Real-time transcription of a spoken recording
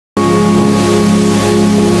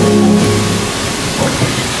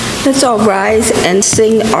Let's all rise and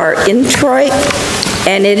sing our Introit,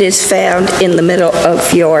 and it is found in the middle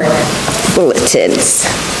of your bulletins.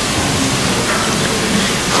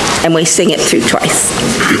 And we sing it through twice.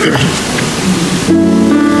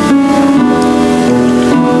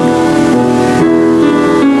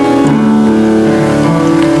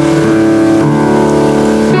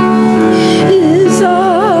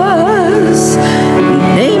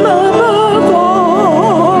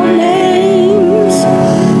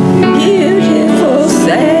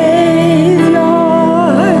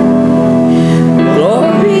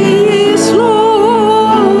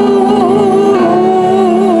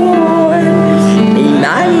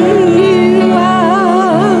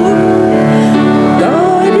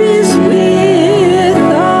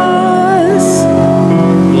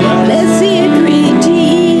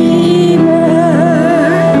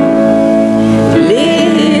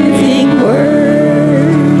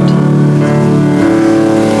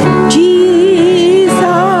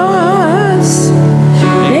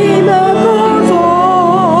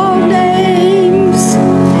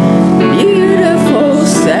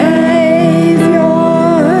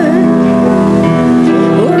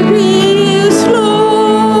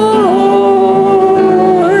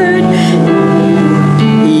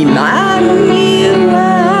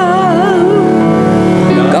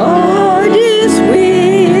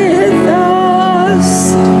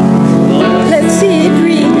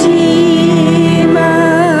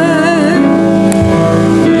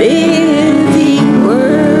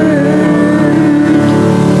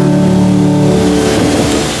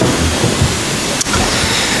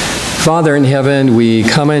 Father in heaven, we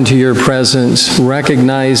come into your presence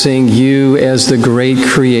recognizing you as the great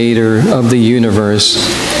creator of the universe.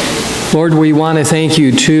 Lord, we want to thank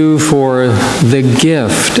you too for the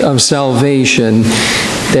gift of salvation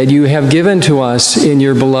that you have given to us in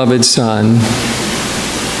your beloved Son.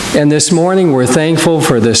 And this morning we're thankful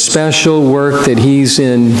for the special work that he's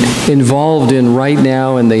involved in right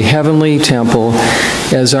now in the heavenly temple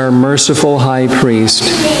as our merciful high priest.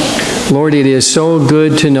 Lord, it is so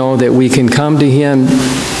good to know that we can come to him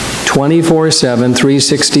 24/7,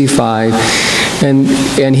 365,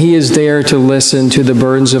 and he is there to listen to the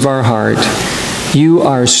burdens of our heart. You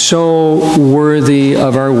are so worthy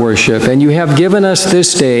of our worship, and you have given us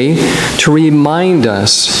this day to remind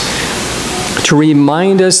us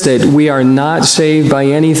that we are not saved by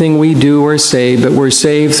anything we do or say, but we're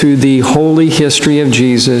saved through the holy history of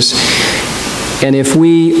Jesus. And if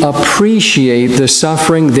we appreciate the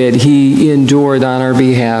suffering that he endured on our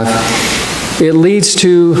behalf, it leads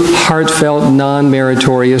to heartfelt,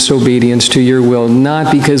 non-meritorious obedience to your will,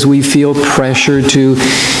 not because we feel pressure to,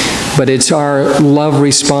 but it's our love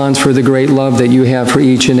response for the great love that you have for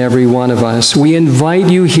each and every one of us. We invite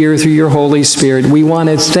you here through your Holy Spirit. We want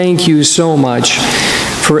to thank you so much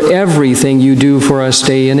for everything you do for us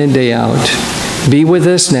day in and day out. Be with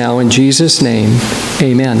us now in Jesus' name.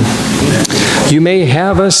 Amen. You may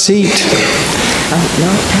have a seat. No,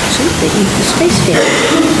 actually, they need the space here.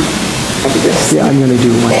 Yeah, I'm going to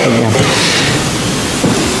do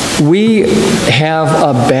one. We have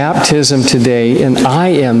a baptism today, and I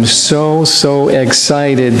am so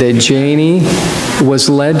excited that Janie was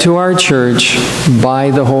led to our church by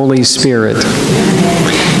the Holy Spirit.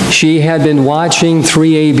 She had been watching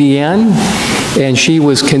 3ABN, and she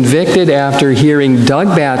was convicted after hearing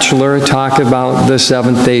Doug Batchelor talk about the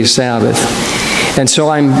seventh-day Sabbath. And so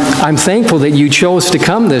I'm thankful that you chose to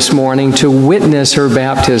come this morning to witness her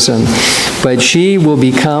baptism. But she will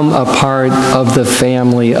become a part of the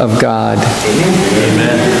family of God.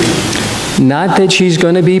 Amen. Not that she's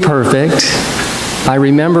going to be perfect. I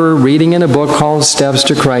remember reading in a book called Steps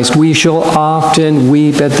to Christ, we shall often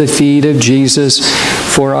weep at the feet of Jesus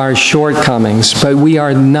for our shortcomings, but we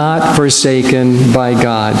are not forsaken by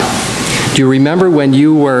God. Do you remember when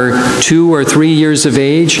you were 2 or 3 years of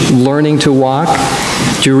age learning to walk?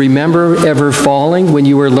 Do you remember ever falling when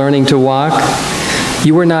you were learning to walk?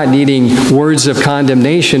 You were not needing words of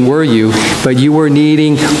condemnation, were you? But you were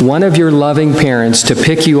needing one of your loving parents to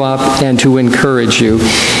pick you up and to encourage you.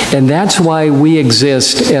 And that's why we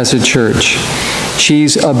exist as a church.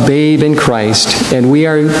 She's a babe in Christ, and we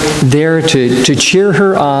are there to cheer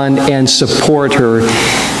her on and support her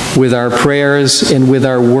with our prayers and with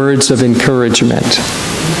our words of encouragement.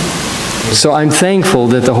 So I'm thankful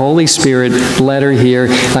that the Holy Spirit led her here.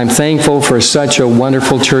 I'm thankful for such a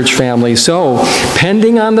wonderful church family. So,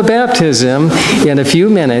 pending on the baptism in a few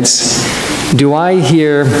minutes, do I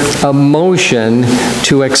hear a motion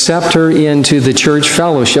to accept her into the church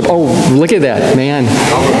fellowship? Oh, look at that, man.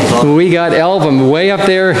 We got Elvin way up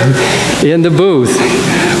there in the booth.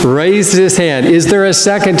 raised his hand. Is there a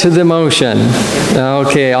second to the motion?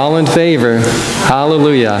 Okay, all in favor?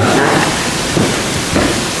 Hallelujah.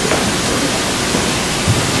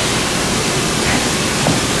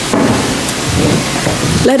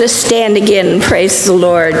 Let us stand again and praise the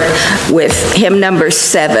Lord with hymn number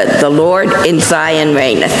 7, The Lord in Zion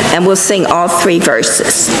Reigneth. And we'll sing all 3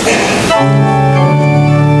 verses.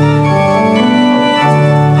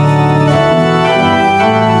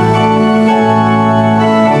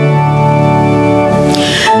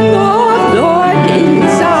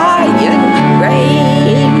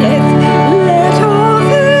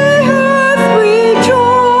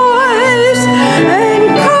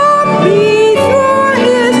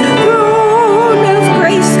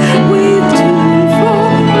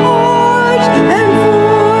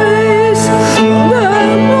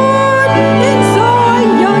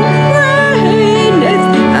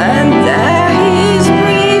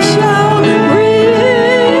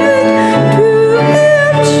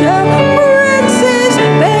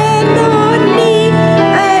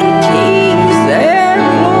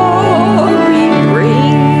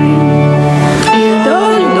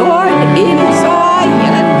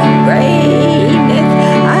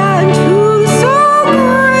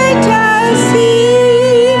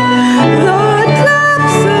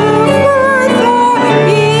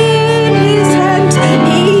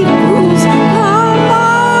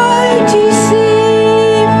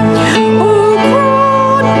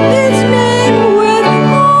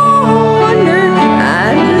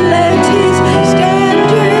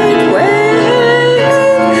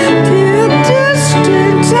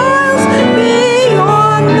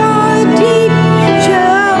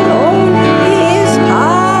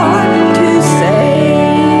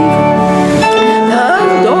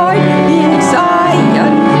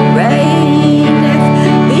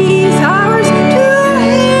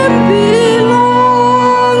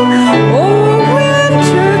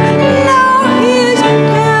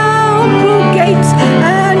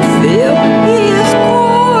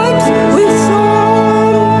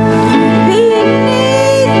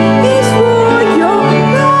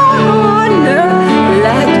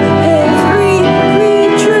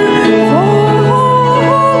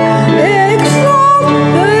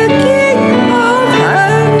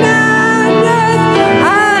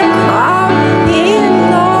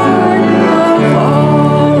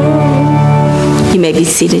 Be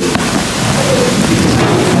seated.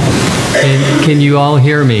 Can you all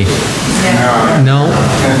hear me? No?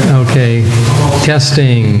 Okay.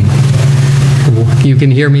 Testing. You can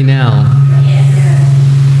hear me now.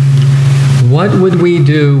 What would we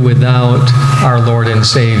do without our Lord and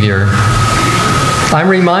Savior? I'm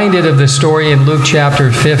reminded of the story in Luke chapter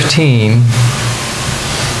 15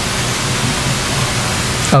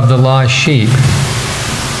 of the lost sheep.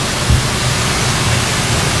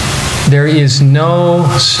 There is no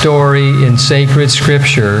story in sacred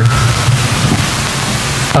scripture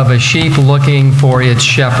of a sheep looking for its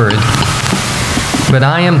shepherd. But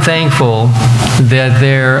I am thankful that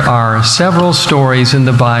there are several stories in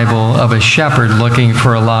the Bible of a shepherd looking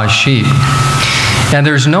for a lost sheep. And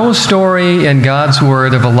there's no story in God's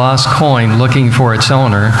Word of a lost coin looking for its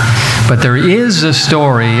owner, but there is a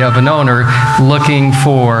story of an owner looking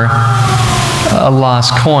for a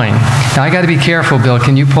lost coin. Now, I got to be careful, Bill.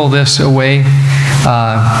 Can you pull this away?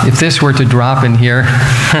 If this were to drop in here,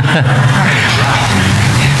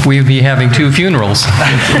 we'd be having 2 funerals.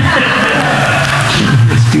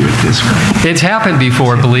 Let's do it this way. It's happened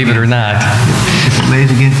before, believe it or not. If it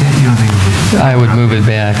lays against that, you don't think it would? I would move it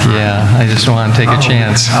back, yeah. I just want to take a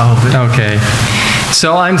chance. Okay.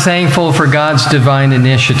 So I'm thankful for God's divine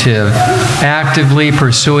initiative, actively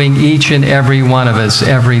pursuing each and every one of us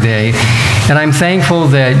every day. And I'm thankful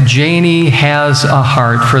that Janie has a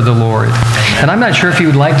heart for the Lord. And I'm not sure if you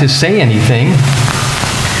would like to say anything.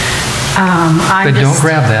 But don't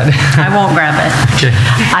grab that. I won't grab it. Okay.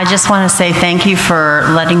 I just want to say thank you for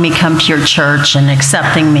letting me come to your church and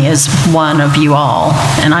accepting me as one of you all.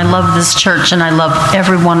 And I love this church and I love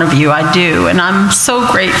every one of you. I do. And I'm so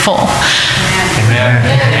grateful.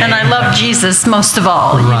 Amen. And I love Jesus most of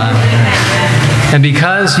all. Right. And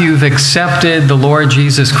because you've accepted the Lord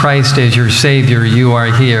Jesus Christ as your Savior, you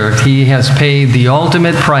are here. He has paid the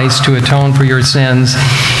ultimate price to atone for your sins.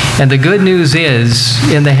 And the good news is,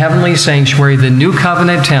 in the heavenly sanctuary, the new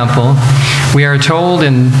covenant temple, we are told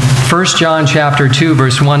in 1 John chapter 2,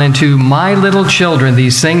 verse 1 and 2, "My little children,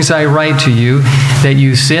 these things I write to you, that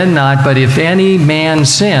you sin not, but if any man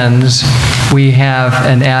sins, we have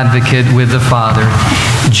an advocate with the Father,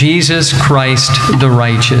 Jesus Christ the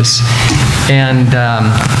righteous. And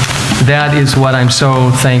that is what I'm so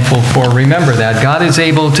thankful for. Remember that. God is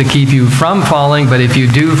able to keep you from falling, but if you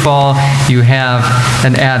do fall, you have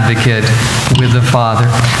an advocate with the Father.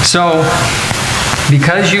 So,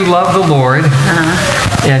 because you love the Lord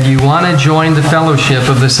and you want to join the fellowship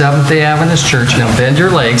of the Seventh-day Adventist Church, now bend your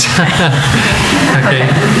legs. Okay.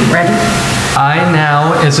 Ready? I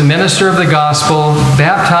now, as a minister of the gospel,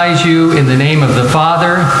 baptize you in the name of the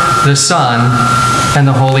Father, the Son, and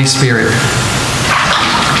the Holy Spirit.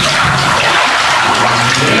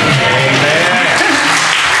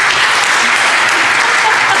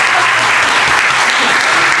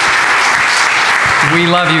 We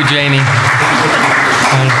love you, Janie.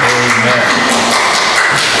 Amen.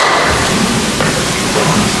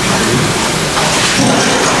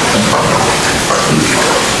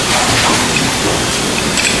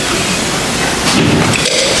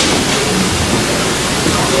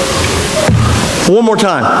 One more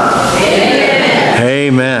time. Amen.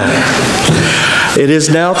 Amen. It is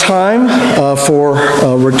now time for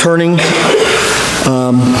returning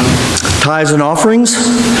tithes and offerings.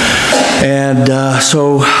 And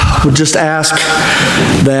so we'll just ask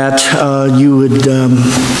that you would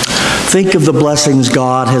think of the blessings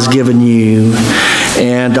God has given you.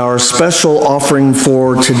 And our special offering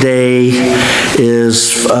for today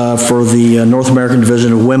is for the North American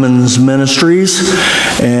Division of Women's Ministries.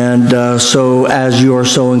 And so as you are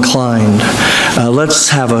so inclined, let's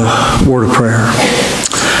have a word of prayer.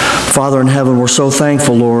 Father in heaven, we're so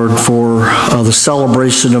thankful, Lord, for the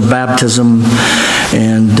celebration of baptism,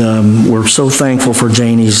 and we're so thankful for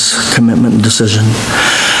Janie's commitment and decision.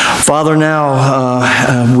 Father,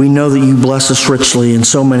 now we know that you bless us richly in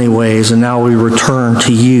so many ways, and now we return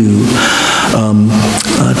to you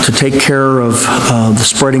to take care of the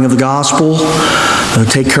spreading of the gospel,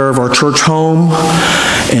 take care of our church home,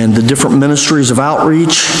 and the different ministries of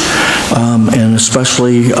outreach, and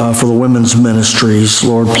especially for the women's ministries.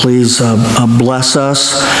 Lord, please bless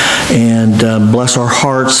us and bless our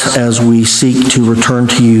hearts as we seek to return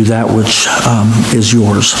to you that which is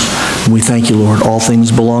yours. We thank you, Lord. All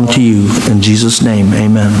things belong to you. In Jesus' name,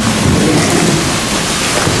 amen.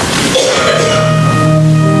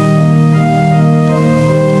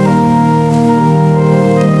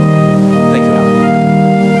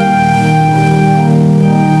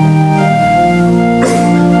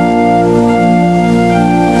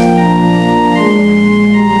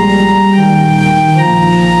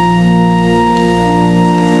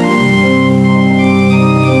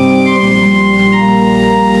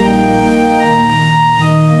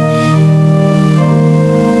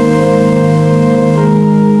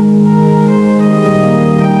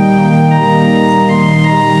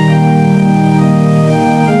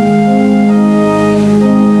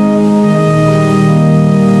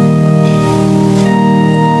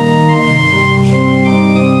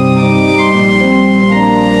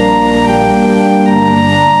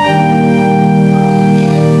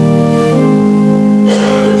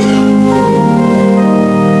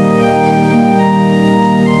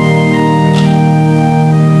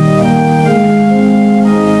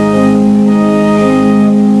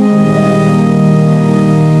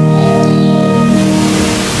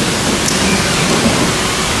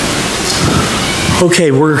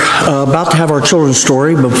 Okay, we're about to have our children's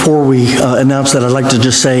story. Before we announce that, I'd like to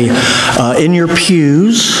just say, in your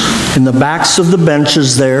pews, in the backs of the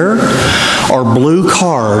benches there, are blue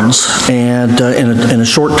cards, and in a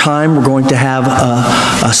short time, we're going to have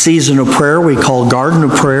a season of prayer we call Garden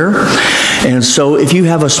of Prayer. And so if you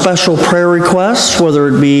have a special prayer request, whether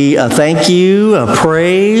it be a thank you, a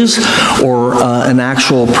praise, or an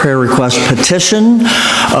actual prayer request petition,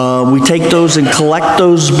 we take those and collect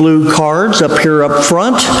those blue cards up here up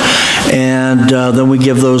front, and then we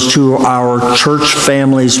give those to our church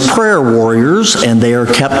family's prayer warriors, and they are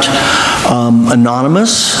kept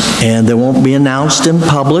anonymous, and they won't be announced in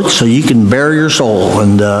public, so you can bare your soul,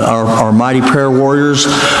 and our mighty prayer warriors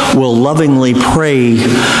will lovingly pray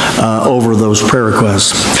over those prayer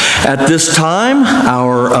requests. At this time,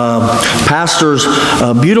 our pastor's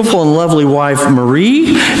beautiful and lovely wife,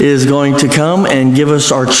 Marie, is going to come and give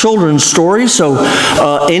us our children's story. So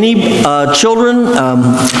any children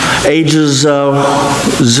ages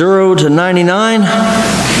 0 to 99,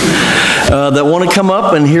 that want to come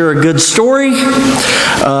up and hear a good story,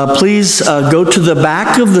 please go to the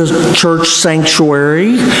back of the church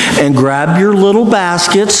sanctuary and grab your little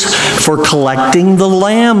baskets for collecting the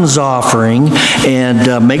lamb's offering.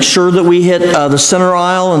 And make sure that we hit the center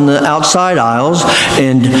aisle and the outside aisles.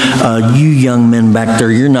 And you young men back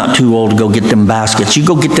there, you're not too old to go get them baskets. You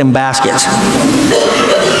go get them baskets.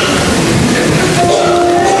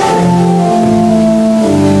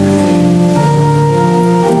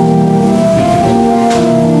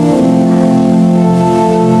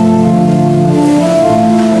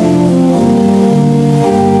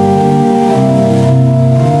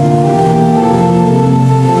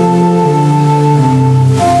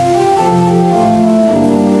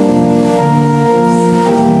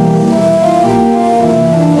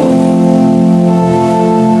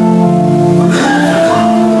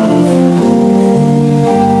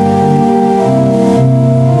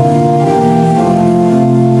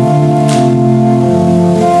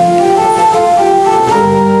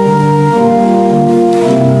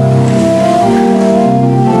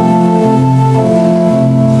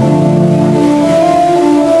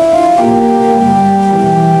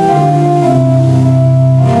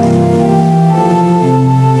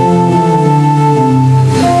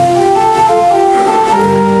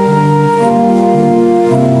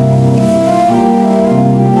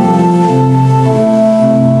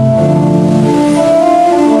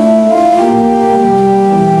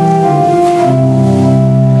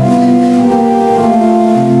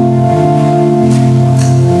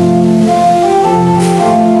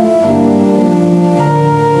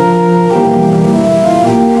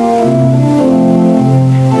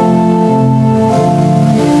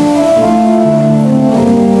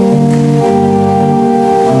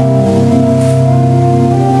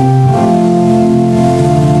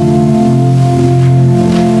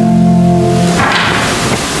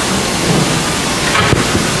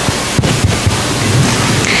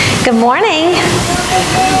 Good morning.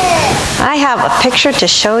 I have a picture to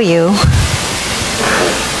show you.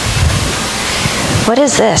 What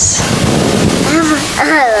is this?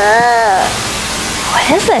 What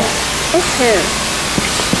is it?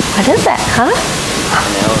 What is that, huh?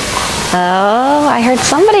 Oh, I heard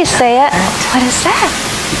somebody say it. What is that?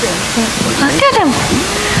 Look at him.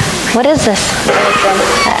 What is this?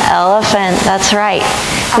 An elephant, that's right.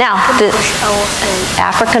 Now,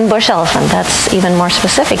 African bush elephant, that's even more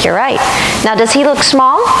specific, you're right. Now, does he look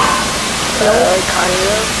small?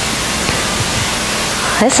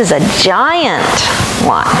 This is a giant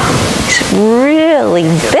one. He's really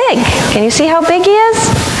big. Can you see how big he is?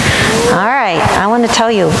 All right, I want to tell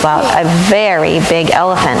you about a very big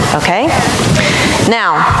elephant, okay?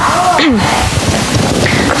 Now,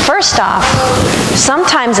 first off,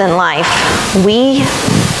 sometimes in life, we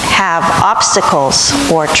have obstacles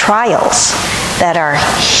or trials that are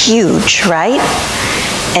huge, right?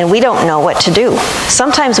 And we don't know what to do.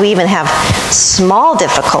 Sometimes we even have small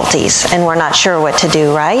difficulties and we're not sure what to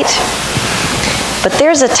do, right? But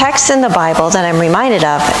there's a text in the Bible that I'm reminded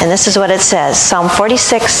of, and this is what it says, Psalm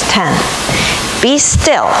 46:10. Be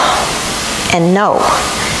still and know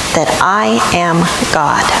that I am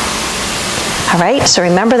God. All right, so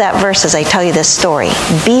remember that verse as I tell you this story.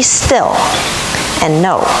 Be still and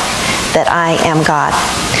know that I am God.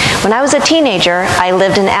 When I was a teenager, I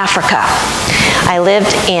lived in Africa. I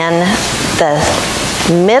lived in the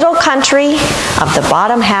middle country of the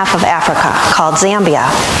bottom half of Africa called Zambia.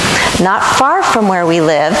 Not far from where we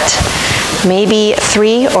lived, maybe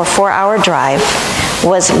 3 or 4 hour drive,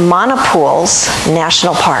 was Monopools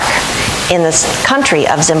National Park in this country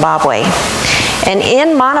of Zimbabwe. And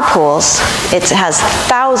in Monopools, it has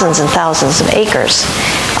thousands and thousands of acres.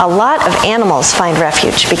 A lot of animals find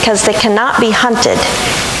refuge because they cannot be hunted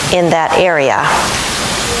in that area.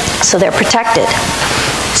 So they're protected.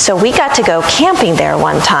 So we got to go camping there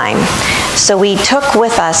one time. So we took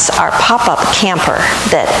with us our pop-up camper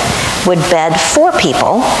that would bed 4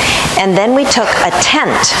 people, and then we took a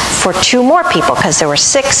tent for 2 more people because there were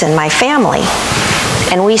 6 in my family.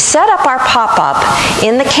 And we set up our pop-up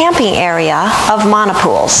in the camping area of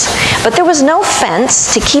Monopools. But there was no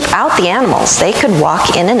fence to keep out the animals. They could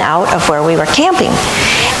walk in and out of where we were camping.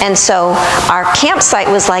 And so our campsite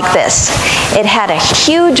was like this. It had a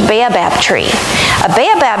huge baobab tree. A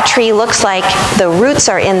baobab tree looks like the roots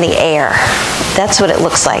are in the air. That's what it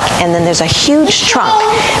looks like. And then there's a huge trunk.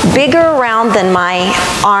 Bigger around than my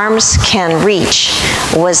arms can reach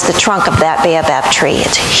was the trunk of that baobab tree.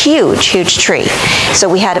 It's a huge, huge tree. So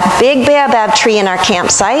we had a big baobab tree in our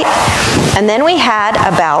campsite, and then we had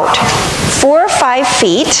about 4 or 5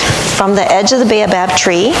 feet from the edge of the baobab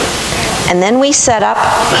tree and then we set up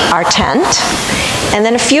our tent, and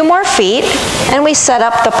then a few more feet, and we set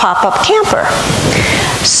up the pop-up camper.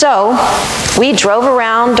 So we drove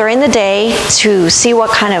around during the day to see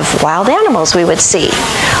what kind of wild animals we would see.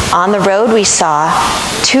 On the road, we saw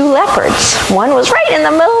 2 leopards. One was right in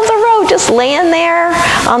the middle of the road, just laying there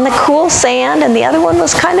on the cool sand, and the other one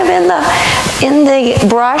was kind of in the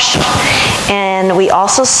brush. And we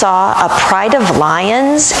also saw a pride of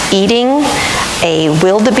lions eating a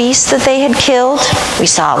wildebeest that they had killed. We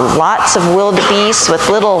saw lots of wildebeest with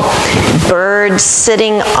little birds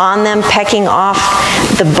sitting on them, pecking off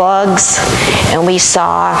the bugs. And we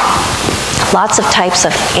saw lots of types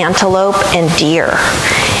of antelope and deer.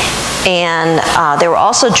 And there were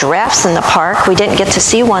also giraffes in the park. We didn't get to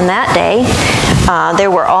see one that day. There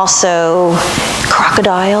were also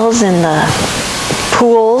crocodiles in the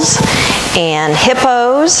pools, and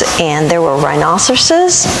hippos, and there were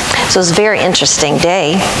rhinoceroses. So it was a very interesting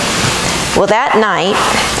day. Well, that night,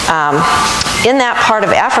 in that part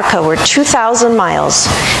of Africa, we're 2,000 miles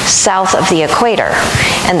south of the equator,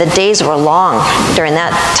 and the days were long during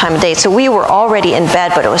that time of day. So we were already in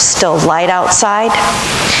bed, but it was still light outside.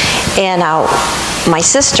 And my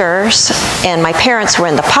sisters and my parents were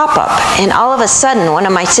in the pop-up, and all of a sudden, one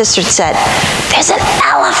of my sisters said, "There's an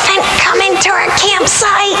elephant coming to our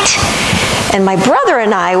campsite." And my brother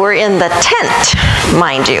and I were in the tent,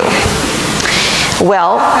 mind you.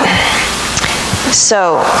 Well,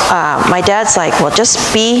 so my dad's like, "Well,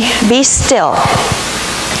 just be still."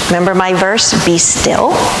 Remember my verse, "Be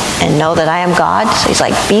still and know that I am God." So he's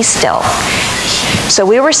like, "Be still." So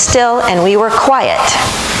we were still and we were quiet.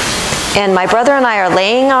 And my brother and I are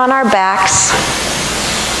laying on our backs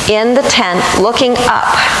in the tent looking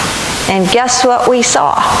up. And guess what we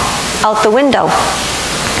saw out the window?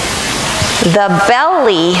 The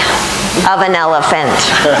belly of an elephant.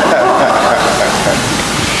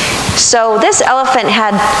 So this elephant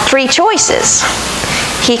had 3 choices.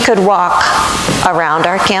 He could walk around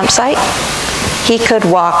our campsite, he could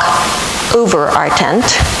walk over our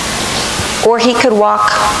tent, or he could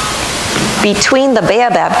walk between the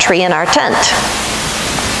baobab tree and our tent.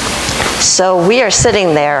 So we are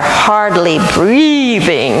sitting there hardly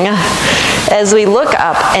breathing as we look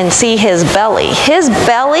up and see his belly. His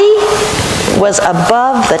belly was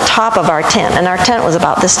above the top of our tent, and our tent was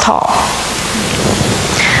about this tall.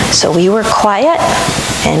 So we were quiet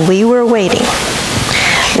and we were waiting.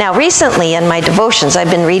 Now recently in my devotions, I've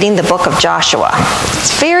been reading the book of Joshua.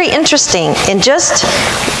 It's very interesting. In just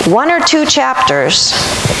 1 or 2 chapters,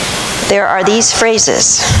 there are these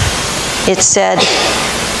phrases. It said,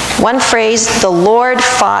 one phrase, "The Lord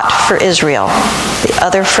fought for Israel." The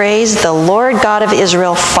other phrase, "The Lord God of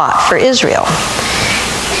Israel fought for Israel."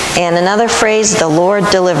 And another phrase, "The Lord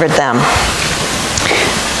delivered them."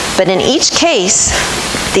 But in each case,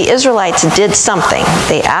 the Israelites did something.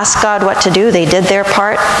 They asked God what to do, they did their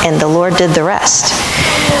part, and the Lord did the rest.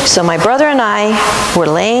 So my brother and I were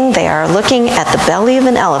laying there looking at the belly of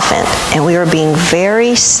an elephant, and we were being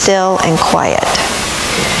very still and quiet.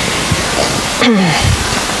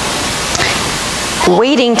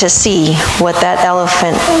 Waiting to see what that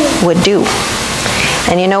elephant would do.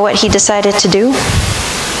 And you know what he decided to do?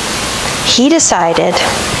 He decided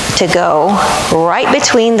to go right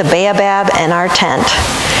between the baobab and our tent,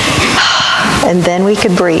 and then we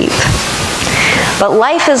could breathe. But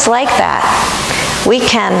life is like that. We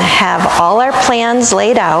can have all our plans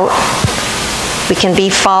laid out. We can be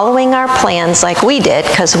following our plans like we did,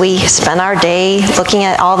 because we spent our day looking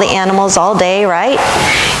at all the animals all day, right?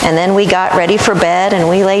 And then we got ready for bed and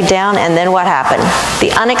we laid down, and then what happened?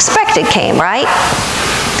 The unexpected came, right?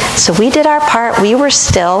 So we did our part, we were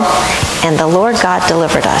still, and the Lord God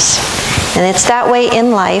delivered us. And it's that way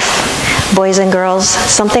in life, boys and girls.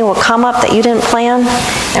 Something will come up that you didn't plan,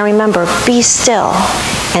 and remember, be still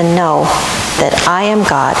and know that I am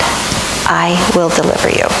God. I will deliver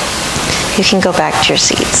you. You can go back to your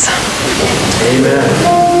seats. Amen.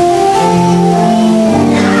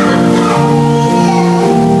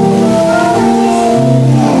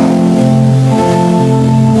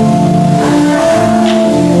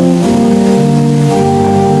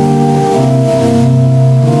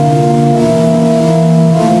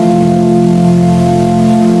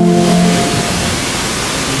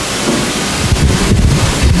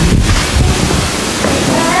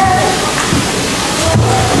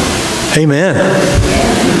 Amen.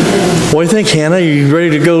 What do you think, Hannah? You ready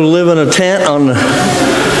to go live in a tent on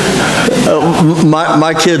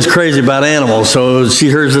my kid's crazy about animals, so she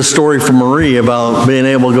hears this story from Marie about being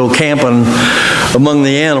able to go camping among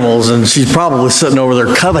the animals, and she's probably sitting over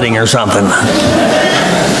there coveting or something.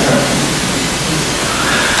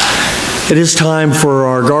 It is time for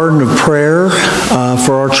our garden of prayer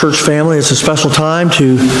for our church family. It's a special time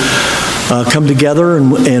to come together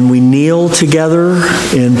and we kneel together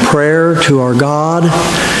in prayer to our God.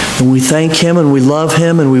 And we thank Him and we love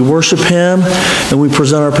Him and we worship Him and we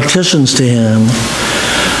present our petitions to Him.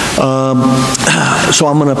 So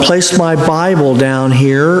I'm going to place my Bible down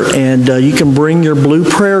here, and you can bring your blue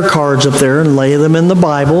prayer cards up there and lay them in the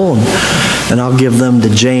Bible, and I'll give them to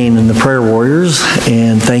Jane and the prayer warriors.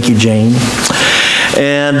 And thank you, Jane.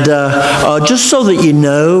 And just so that you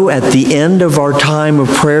know, at the end of our time of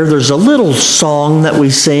prayer, there's a little song that we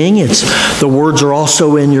sing. The words are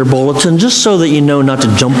also in your bulletin, just so that you know not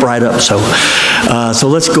to jump right up. So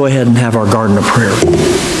let's go ahead and have our garden of prayer.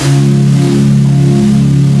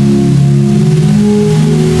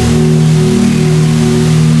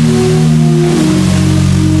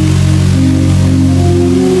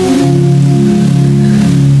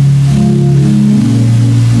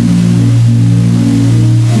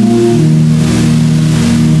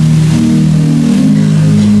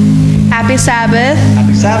 Happy Sabbath.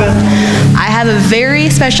 Happy Sabbath. I have a very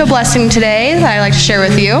special blessing today that I'd like to share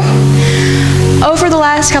with you. Over the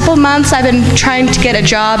last couple of months, I've been trying to get a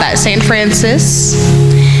job at St. Francis.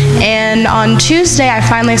 And on Tuesday, I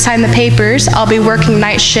finally signed the papers. I'll be working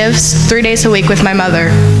night shifts 3 days a week with my mother.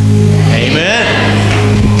 Amen.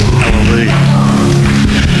 Hallelujah.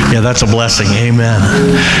 Yeah, that's a blessing. Amen.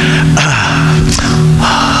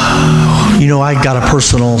 You know, I got a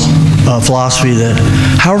personal philosophy that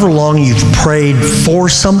however long you've prayed for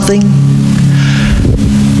something,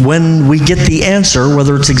 when we get the answer,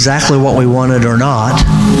 whether it's exactly what we wanted or not,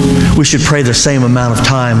 we should pray the same amount of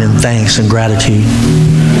time in thanks and gratitude.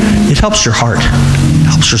 It helps your heart,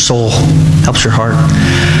 helps your soul, helps your heart.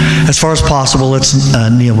 As far as possible, let's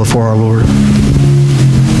kneel before our Lord.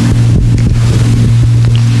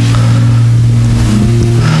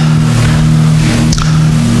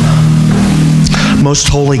 Most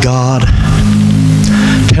holy God,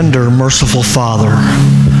 tender, merciful Father,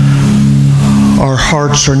 our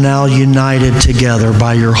hearts are now united together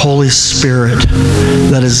by your Holy Spirit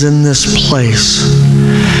that is in this place.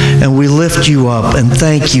 And we lift you up and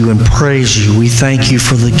thank you and praise you. We thank you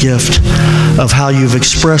for the gift of how you've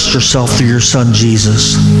expressed yourself through your Son,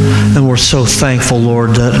 Jesus. And we're so thankful,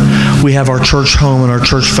 Lord, that we have our church home and our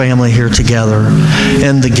church family here together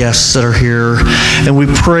and the guests that are here. And we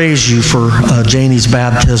praise you for Janie's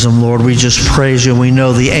baptism, Lord. We just praise you, and we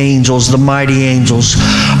know the angels, the mighty angels,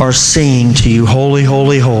 are singing to you, holy,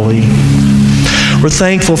 holy, holy. We're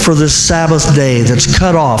thankful for this Sabbath day that's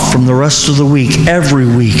cut off from the rest of the week, every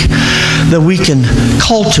week, that we can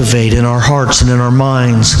cultivate in our hearts and in our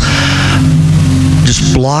minds,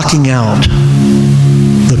 just blocking out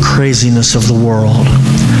the craziness of the world.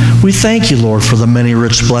 We thank you, Lord, for the many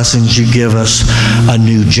rich blessings you give us, a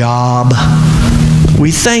new job.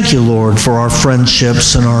 We thank you, Lord, for our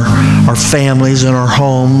friendships and our families and our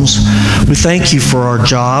homes. We thank you for our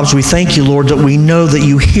jobs. We thank you, Lord, that we know that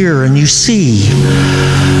you hear and you see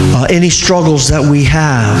any struggles that we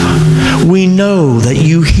have. We know that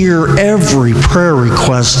you hear every prayer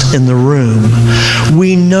request in the room.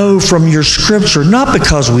 We know from your scripture, not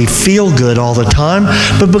because we feel good all the time,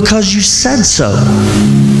 but because you said so.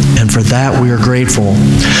 And for that, we are grateful.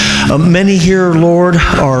 Many here, Lord,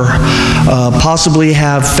 are possibly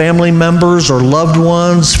have family members or loved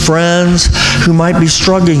ones, friends, who might be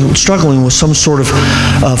struggling with some sort of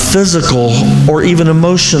physical or even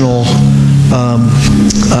emotional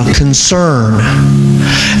concern.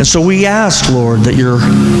 And so we ask, Lord, that your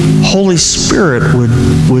Holy Spirit would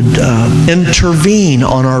intervene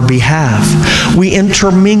on our behalf. We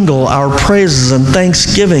intermingle our praises and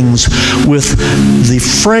thanksgivings with the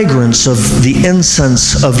fragrance of the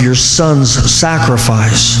incense of your Son's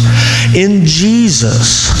sacrifice. In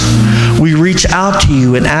Jesus, we reach out to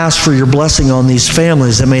you and ask for your blessing on these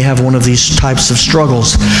families that may have one of these types of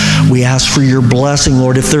struggles. We ask for your blessing,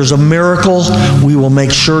 Lord. If there's a miracle, we will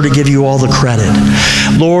make sure to give you all the credit.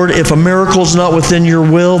 Lord, if a miracle is not within your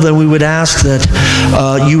will, then we would ask that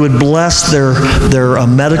you would bless their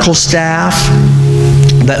medical staff,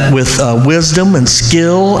 that with wisdom and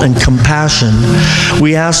skill and compassion.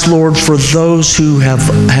 We ask, Lord, for those who have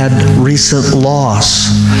had recent loss,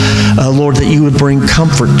 Lord, that you would bring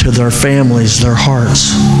comfort to their families, their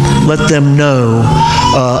hearts. Let them know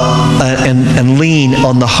and lean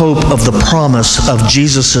on the hope of the promise of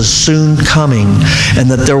Jesus' soon coming, and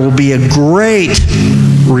that there will be a great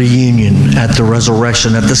reunion at the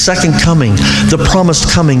resurrection, at the second coming, the promised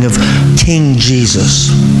coming of King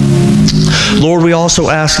Jesus. Lord, we also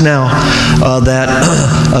ask now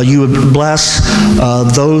that you would bless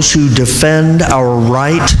those who defend our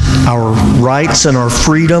rights and our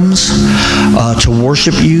freedoms to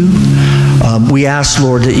worship you. We ask,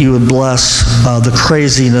 Lord, that you would bless the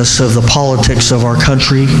craziness of the politics of our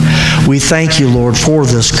country. We thank you, Lord, for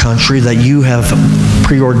this country that you have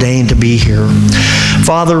preordained to be here.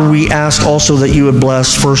 Father, we ask also that you would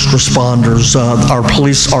bless first responders, our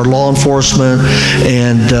police, our law enforcement,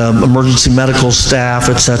 and emergency medical staff,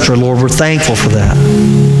 etc. Lord, we're thankful for that.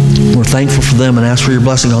 We're thankful for them and ask for your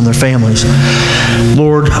blessing on their families.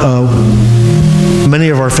 Lord, many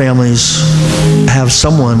of our families have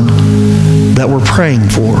someone that we're praying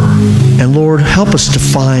for. And Lord, help us to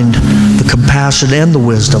find the compassion and the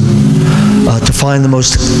wisdom to find the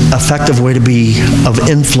most effective way to be of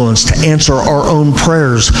influence, to answer our own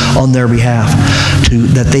prayers on their behalf,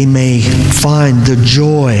 that they may find the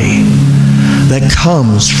joy that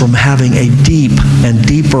comes from having a deep and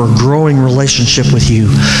deeper growing relationship with you.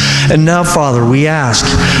 And now, Father, we ask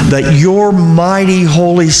that your mighty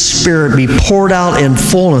Holy Spirit be poured out in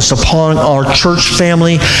fullness upon our church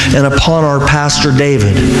family and upon our Pastor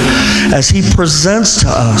David as he presents to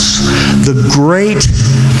us the great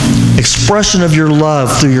expression of your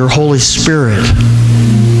love through your Holy Spirit.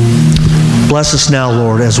 Bless us now,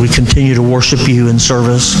 Lord, as we continue to worship you in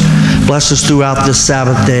service. Bless us throughout this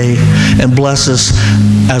Sabbath day, and bless us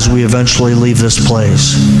as we eventually leave this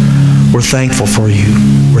place. We're thankful for you.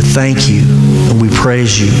 We thank you, and we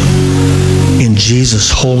praise you. In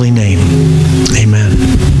Jesus' holy name, amen.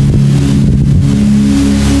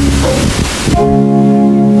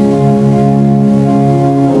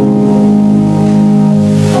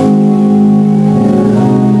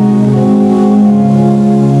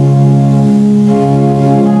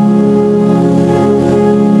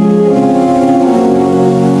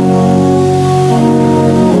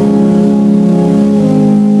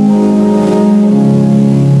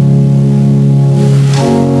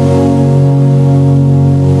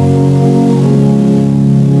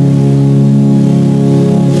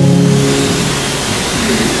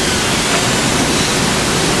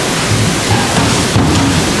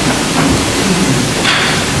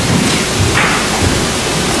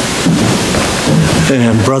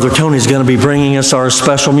 And Brother Tony's going to be bringing us our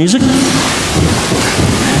special music.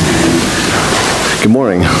 Good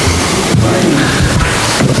morning.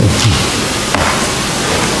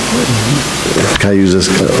 Can I use this?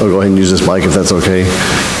 I'll go ahead and use this mic if that's okay.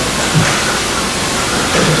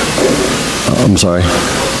 I'm sorry.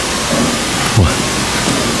 What?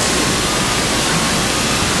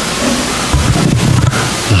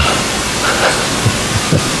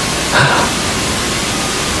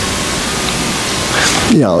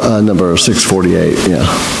 Yeah, number 648, yeah.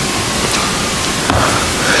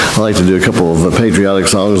 I like to do a couple of patriotic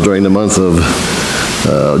songs during the month of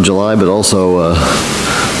July, but also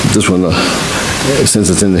this one, since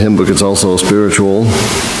it's in the hymn book, it's also spiritual.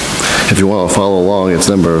 If you want to follow along, it's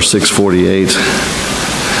number 648.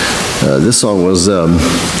 This song was,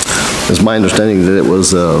 it's my understanding that it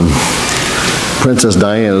was Princess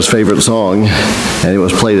Diana's favorite song, and it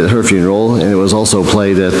was played at her funeral, and it was also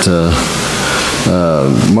played at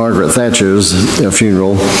Margaret Thatcher's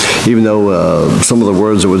funeral, even though some of the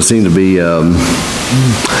words would seem to be a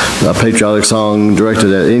patriotic song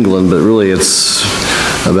directed at England, but really it's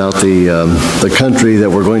about the country that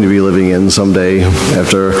we're going to be living in someday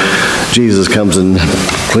after Jesus comes and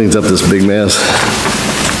cleans up this big mess.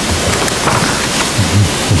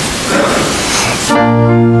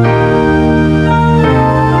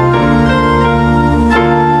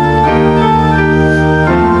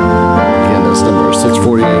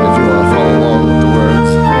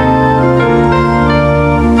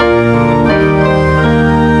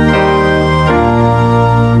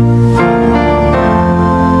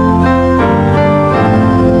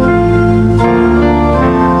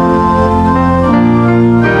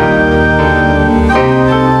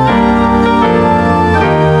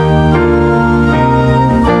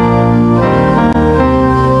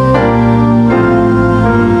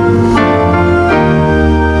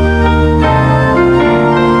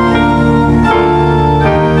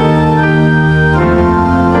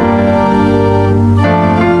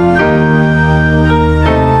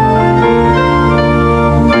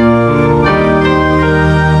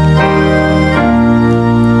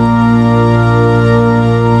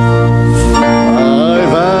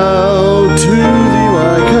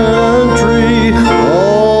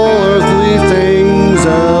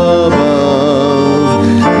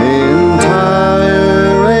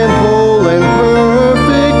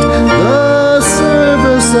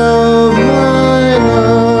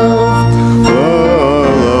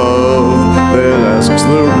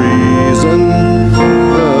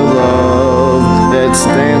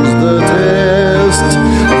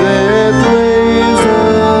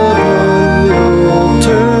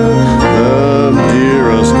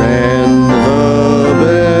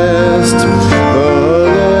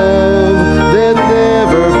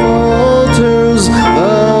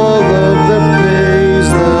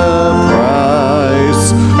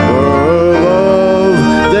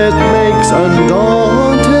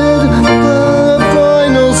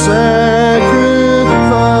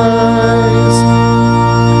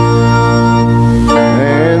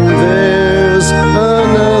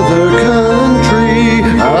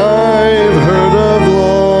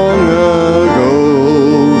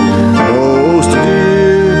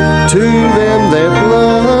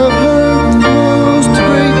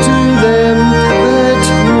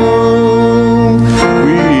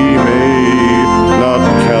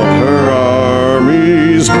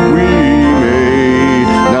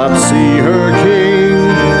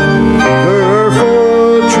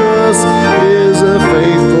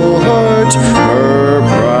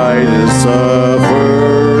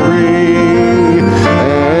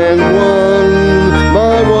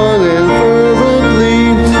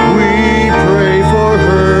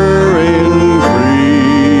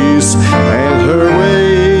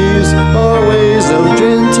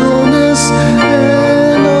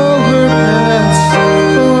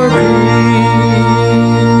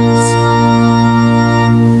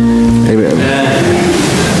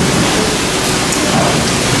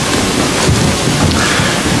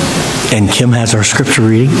 And Kim has our scripture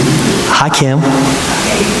reading. Hi, Kim.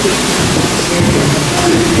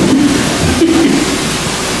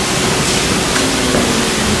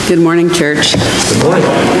 Good morning, church. Good morning.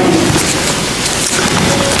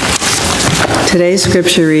 Today's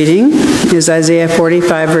scripture reading is Isaiah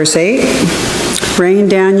 45, verse 8. Rain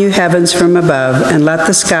down, you heavens from above, and let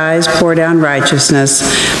the skies pour down righteousness.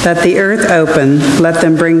 Let the earth open, let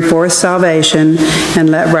them bring forth salvation, and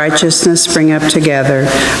let righteousness spring up together.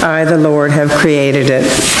 I, the Lord, have created it.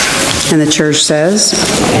 And the church says,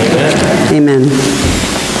 Amen. Amen.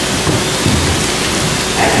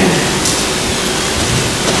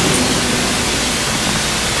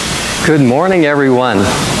 Good morning, everyone.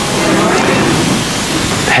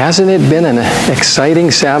 Hasn't it been an exciting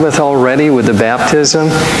Sabbath already with the baptism?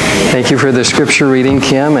 Thank you for the scripture reading,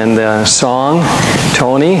 Kim, and the song,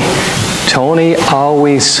 Tony. Tony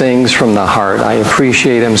always sings from the heart. I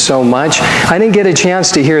appreciate him so much. I didn't get a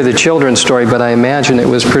chance to hear the children's story, but I imagine it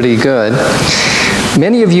was pretty good.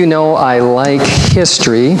 Many of you know I like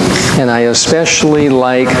history, and I especially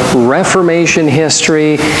like Reformation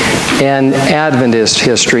history and Adventist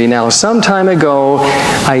history. Now, some time ago,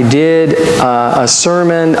 I did a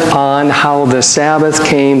sermon on how the Sabbath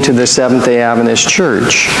came to the Seventh-day Adventist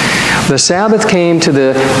Church. The Sabbath came to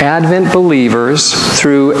the Advent believers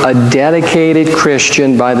through a dedicated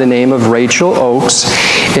Christian by the name of Rachel Oakes,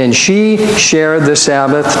 and she shared the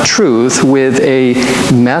Sabbath truth with a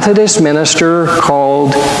Methodist minister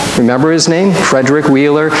called, remember his name? Frederick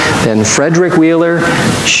Wheeler. Then Frederick Wheeler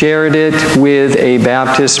shared it with a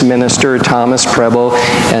Baptist minister, Thomas Preble,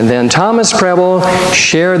 and then Thomas Preble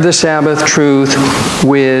shared the Sabbath truth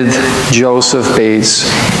with Joseph Bates,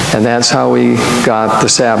 and that's how we got the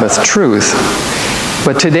Sabbath truth.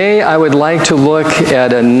 But today I would like to look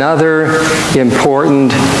at another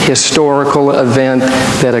important historical event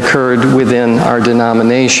that occurred within our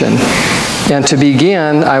denomination. And to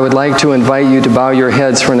begin, I would like to invite you to bow your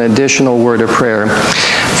heads for an additional word of prayer.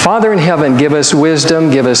 Father in heaven, give us wisdom,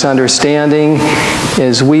 give us understanding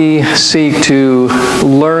as we seek to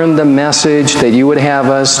learn the message that you would have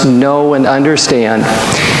us know and understand.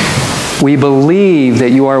 We believe that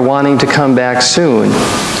you are wanting to come back soon,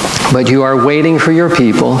 but you are waiting for your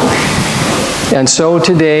people. And so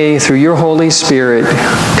today, through your Holy Spirit,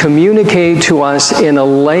 communicate to us in a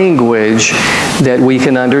language that we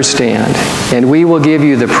can understand. And we will give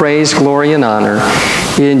you the praise, glory, and honor.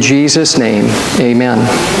 In Jesus' name, amen.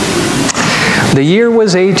 The year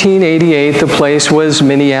was 1888. The place was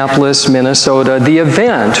Minneapolis, Minnesota. The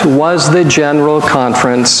event was the General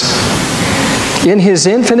Conference. In his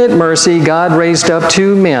infinite mercy, God raised up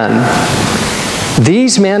two men.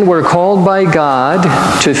 These men were called by God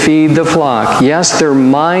to feed the flock. Yes, their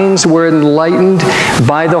minds were enlightened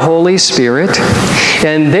by the Holy Spirit,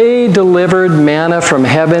 and they delivered manna from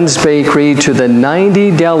heaven's bakery to the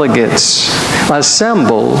 90 delegates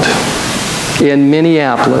assembled in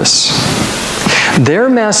Minneapolis. Their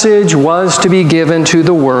message was to be given to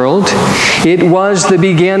the world. It was the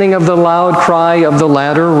beginning of the loud cry of the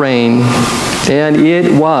latter rain, and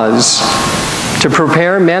it was to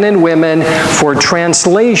prepare men and women for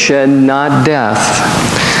translation, not death.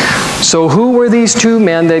 So who were these two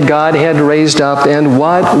men that God had raised up, and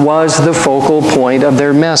what was the focal point of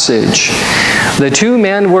their message? The two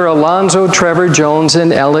men were Alonzo Trevor Jones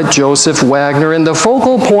and Elliot Joseph Wagner, and the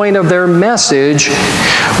focal point of their message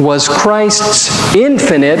was Christ's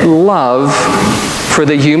infinite love for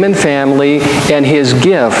the human family and his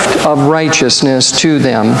gift of righteousness to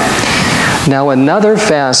them. Now, another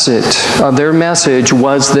facet of their message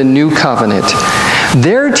was the new covenant.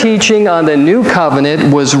 Their teaching on the new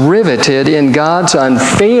covenant was riveted in God's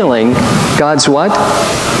unfailing, God's what?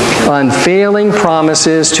 Unfailing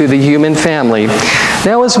promises to the human family.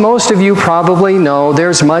 Now, as most of you probably know,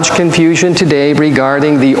 there's much confusion today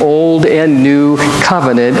regarding the old and new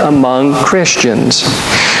covenant among Christians.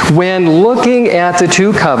 When looking at the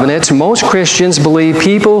two covenants, most Christians believe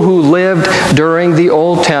people who lived during the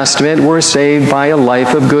Old Testament were saved by a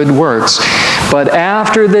life of good works. But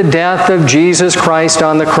after the death of Jesus Christ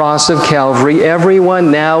on the cross of Calvary,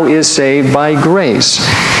 everyone now is saved by grace.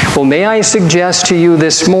 Well, may I suggest to you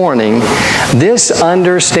this morning, this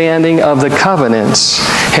understanding of the covenants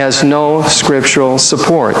has no scriptural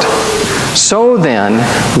support. So then,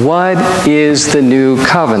 what is the new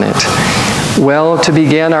covenant? Well, to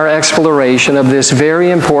begin our exploration of this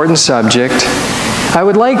very important subject, I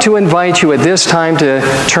would like to invite you at this time to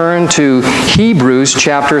turn to Hebrews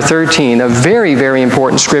chapter 13, a very, very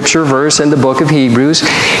important scripture verse in the book of Hebrews.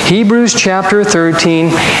 Hebrews chapter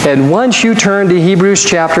 13, and once you turn to Hebrews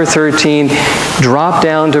chapter 13, drop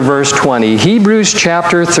down to verse 20. Hebrews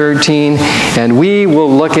chapter 13, and we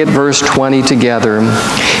will look at verse 20 together.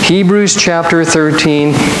 Hebrews chapter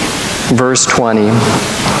 13, verse 20.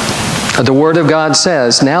 The Word of God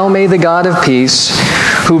says, "Now may the God of peace,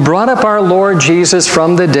 who brought up our Lord Jesus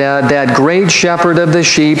from the dead, that great shepherd of the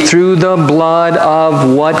sheep, through the blood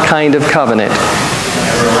of" what kind of covenant?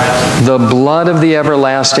 The blood of the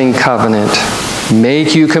everlasting covenant.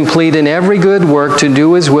 "Make you complete in every good work to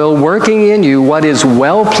do His will, working in you what is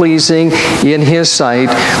well-pleasing in His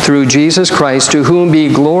sight, through Jesus Christ, to whom be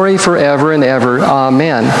glory forever and ever.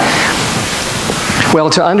 Amen." Well,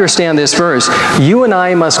 to understand this verse, you and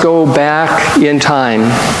I must go back in time.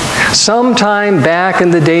 Sometime back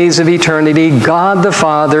in the days of eternity, God the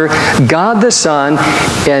Father, God the Son,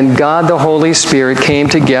 and God the Holy Spirit came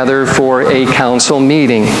together for a council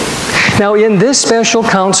meeting. Now, in this special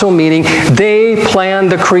council meeting, they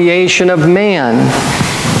planned the creation of man.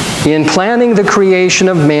 In planning the creation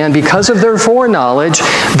of man, because of their foreknowledge,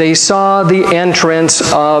 they saw the entrance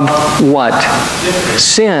of what?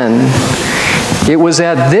 Sin. It was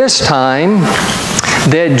at this time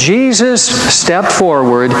that Jesus stepped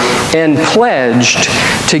forward and pledged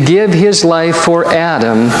to give His life for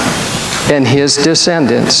Adam and his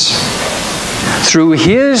descendants. Through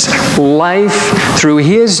His life, through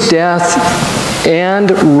His death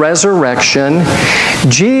and resurrection,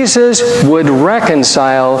 Jesus would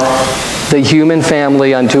reconcile the human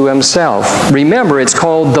family unto Himself. Remember, it's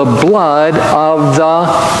called the blood of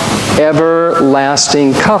the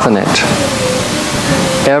everlasting covenant.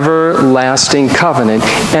 Everlasting covenant.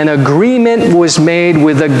 An agreement was made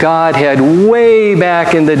with the Godhead way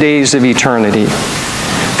back in the days of eternity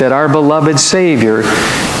that our beloved Savior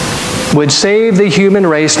would save the human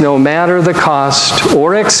race no matter the cost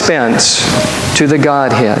or expense to the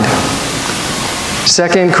Godhead.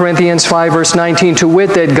 2 Corinthians 5 verse 19, "To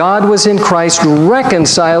wit, that God was in Christ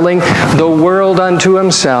reconciling the world unto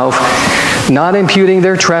Himself, not imputing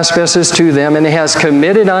their trespasses to them, and has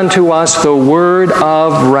committed unto us the word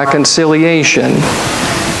of reconciliation."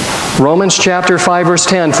 Romans chapter 5 verse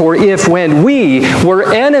 10, "For if when we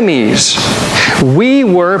were enemies, we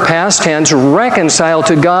were," past tense, "reconciled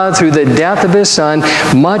to God through the death of His Son,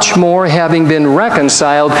 much more, having been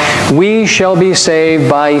reconciled, we shall be saved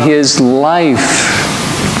by His life."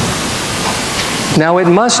 Now, it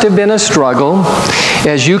must have been a struggle,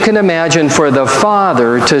 as you can imagine, for the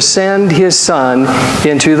Father to send His Son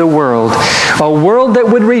into the world. A world that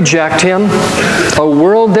would reject Him, a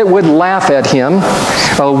world that would laugh at Him,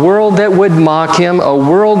 a world that would mock Him, a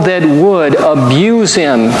world that would abuse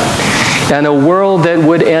Him, and a world that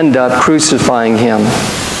would end up crucifying Him.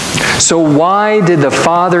 So why did the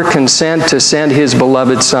Father consent to send His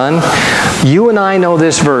beloved Son? You and I know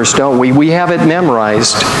this verse, don't we? We have it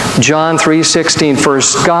memorized. John 3:16, "For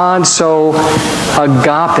God so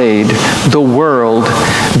agaped the world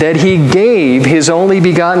that He gave His only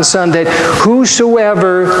begotten Son, that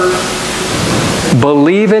whosoever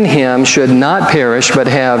believe in him should not perish but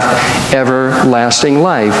have everlasting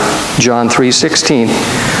life. John 3:16.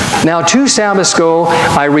 Now, 2 Sabbaths ago,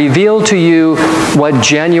 I revealed to you what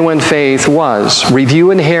genuine faith was.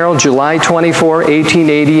 Review and Herald, July 24,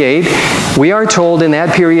 1888. We are told in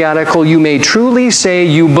that periodical, you may truly say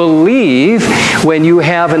you believe when you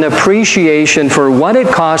have an appreciation for what it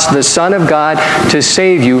cost the Son of God to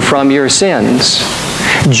save you from your sins.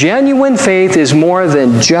 Genuine faith is more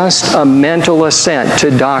than just a mental assent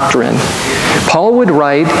to doctrine. Paul would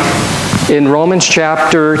write in Romans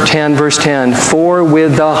chapter 10, verse 10, for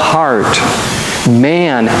with the heart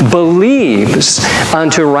man believes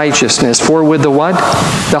unto righteousness. For with the what?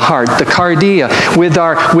 The heart, the cardia, with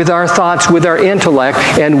our thoughts, with our intellect,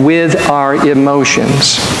 and with our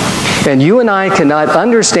emotions. And you and I cannot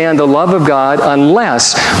understand the love of God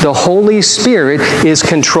unless the Holy Spirit is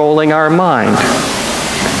controlling our mind.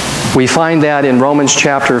 We find that in Romans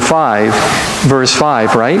chapter 5, verse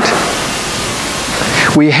 5, right?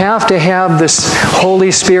 We have to have this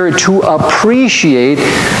Holy Spirit to appreciate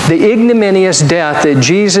the ignominious death that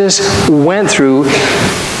Jesus went through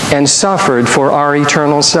and suffered for our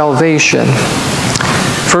eternal salvation.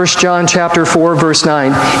 1 John chapter 4, verse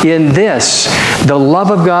 9, in this the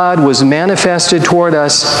love of God was manifested toward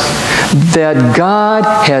us, that God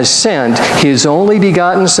has sent his only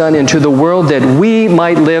begotten Son into the world that we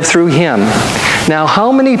might live through him. Now,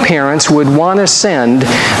 how many parents would want to send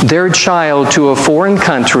their child to a foreign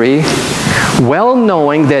country, well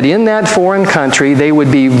knowing that in that foreign country they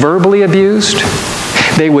would be verbally abused,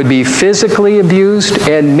 they would be physically abused,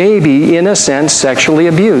 and maybe, in a sense, sexually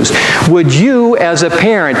abused? Would you, as a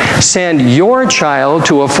parent, send your child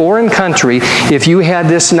to a foreign country if you had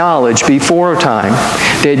this knowledge before time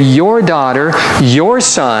that your daughter, your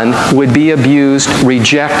son, would be abused,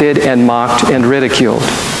 rejected, and mocked and ridiculed?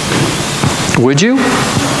 Would you?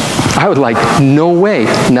 I would like, no way,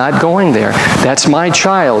 not going there. That's my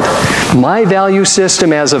child. My value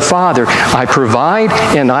system as a father, I provide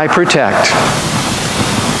and I protect.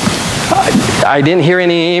 I didn't hear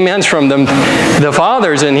any amens from the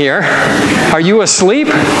fathers in here. Are you asleep?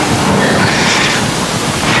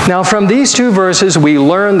 Now, from these two verses, we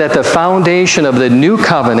learn that the foundation of the new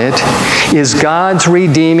covenant is God's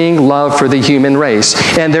redeeming love for the human race.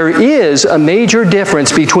 And there is a major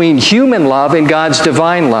difference between human love and God's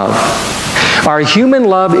divine love. Our human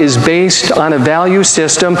love is based on a value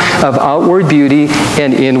system of outward beauty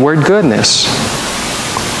and inward goodness.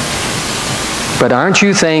 But aren't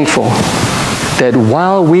you thankful that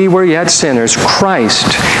while we were yet sinners, Christ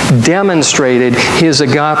demonstrated his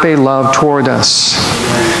agape love toward us?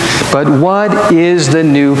 But what is the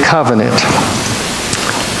new covenant?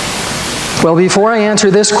 Well, before I answer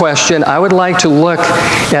this question, I would like to look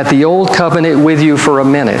at the Old Covenant with you for a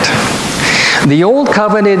minute. The Old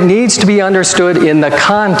Covenant needs to be understood in the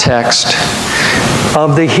context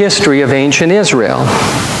of the history of ancient Israel.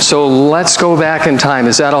 So let's go back in time.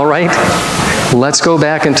 Is that all right? Let's go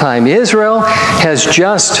back in time. Israel has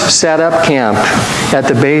just set up camp at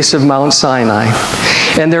the base of Mount Sinai.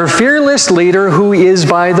 And their fearless leader, who is,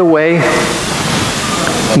 by the way,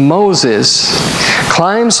 Moses,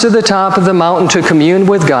 climbs to the top of the mountain to commune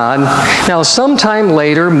with God. Now, sometime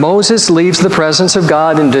later, Moses leaves the presence of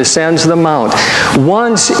God and descends the mount.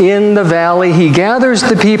 Once in the valley, he gathers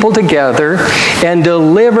the people together and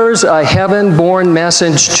delivers a heaven-born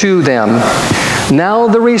message to them. Now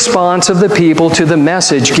the response of the people to the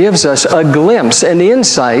message gives us a glimpse and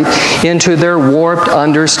insight into their warped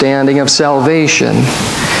understanding of salvation.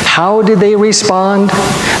 How did they respond?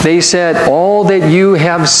 They said, all that you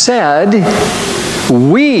have said,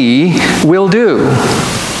 we will do.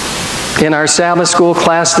 In our Sabbath school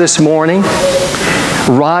class this morning,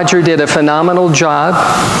 Roger did a phenomenal job.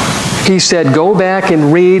 He said, go back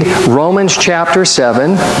and read Romans chapter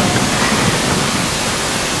 7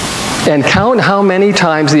 and count how many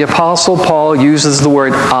times the Apostle Paul uses the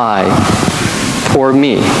word I or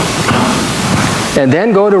me. And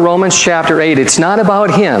then go to Romans chapter 8. It's not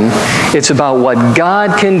about him. It's about what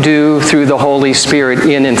God can do through the Holy Spirit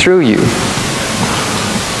in and through you.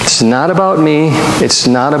 It's not about me. It's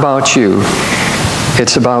not about you.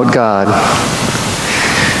 It's about God.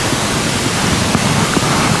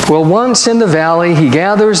 Well, once in the valley, he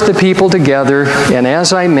gathers the people together, and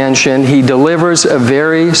as I mentioned, he delivers a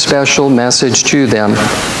very special message to them.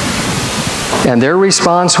 And their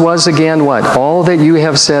response was again what? All that you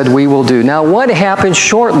have said we will do. Now, what happened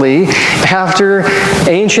shortly after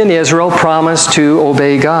ancient Israel promised to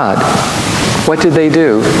obey God? What did they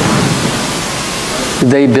do?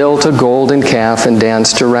 They built a golden calf and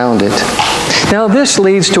danced around it. Now, this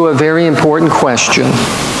leads to a very important question.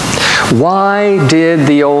 Why did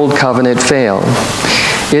the old covenant fail?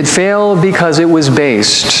 It failed because it was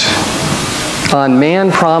based on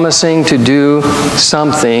man promising to do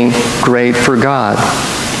something great for God.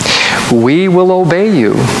 We will obey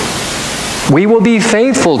you. We will be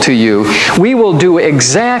faithful to you. We will do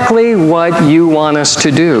exactly what you want us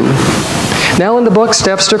to do. Now in the book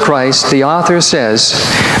Steps to Christ, the author says,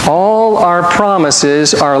 all our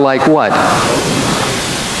promises are like what?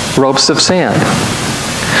 Ropes of sand.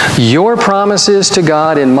 Your promises to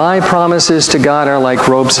God and my promises to God are like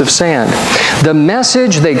ropes of sand. The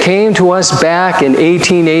message that came to us back in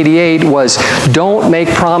 1888 was, don't make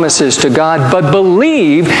promises to God, but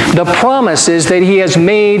believe the promises that He has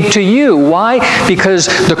made to you. Why? Because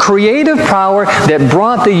the creative power that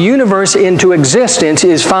brought the universe into existence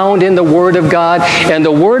is found in the Word of God, and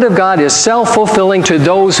the Word of God is self-fulfilling to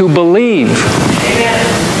those who believe.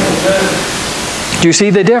 Amen. Do you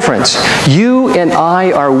see the difference? You and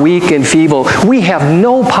I are weak and feeble. We have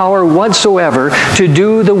no power whatsoever to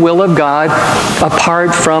do the will of God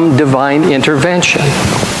apart from divine intervention.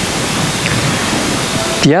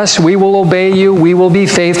 Yes, we will obey you. We will be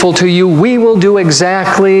faithful to you. We will do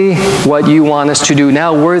exactly what you want us to do.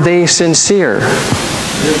 Now, were they sincere?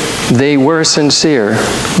 They were sincere,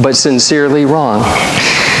 but sincerely wrong.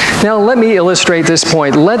 Now, let me illustrate this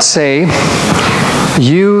point. Let's say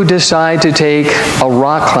you decide to take a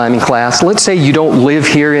rock climbing class. Let's say you don't live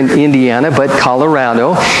here in Indiana, but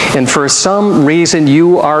Colorado, and for some reason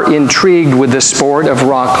you are intrigued with the sport of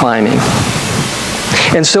rock climbing.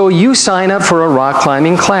 And so you sign up for a rock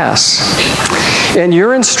climbing class. And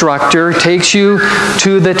your instructor takes you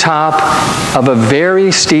to the top of a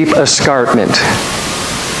very steep escarpment.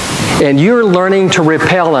 And you're learning to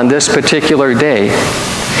rappel on this particular day.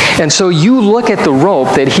 And so you look at the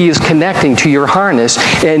rope that he is connecting to your harness,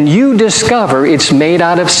 and you discover it's made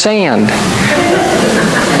out of sand.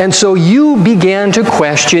 And so you began to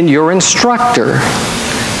question your instructor.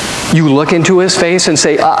 You look into his face and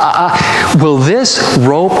say, will this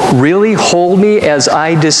rope really hold me as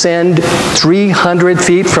I descend 300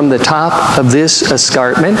 feet from the top of this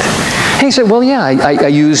escarpment? And he said, well, yeah, I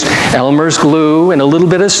used Elmer's glue and a little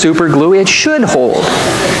bit of super glue. It should hold.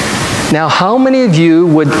 Now, how many of you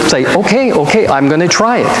would say, okay, I'm going to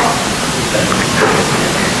try it?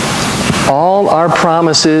 All our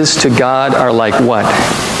promises to God are like what?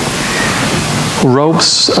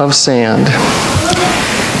 Ropes of sand.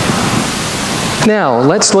 Now,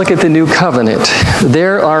 let's look at the new covenant.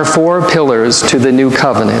 There are 4 pillars to the new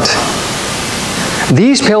covenant.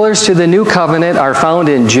 These pillars to the new covenant are found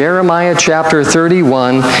in Jeremiah chapter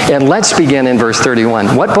 31, and let's begin in verse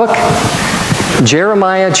 31. What book?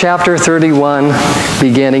 Jeremiah chapter 31,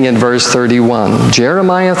 beginning in verse 31.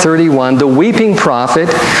 Jeremiah 31, the weeping prophet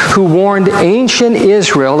who warned ancient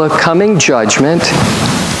Israel of coming judgment,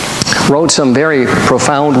 wrote some very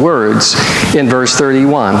profound words in verse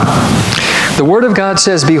 31. The Word of God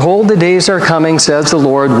says, behold, the days are coming, says the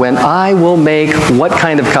Lord, when I will make what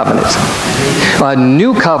kind of covenant? A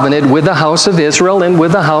new covenant with the house of Israel and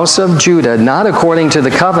with the house of Judah, not according to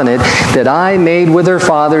the covenant that I made with their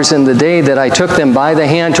fathers in the day that I took them by the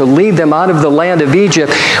hand to lead them out of the land of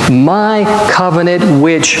Egypt, my covenant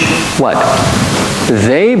which, what?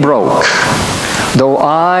 They broke, though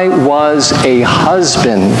I was a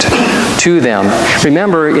husband to them.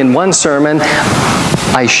 Remember, in one sermon,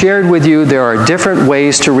 I shared with you there are different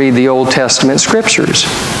ways to read the Old Testament scriptures.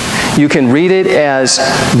 You can read it as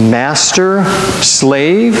master,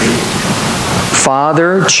 slave,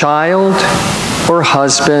 father, child, or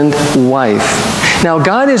husband, wife. Now,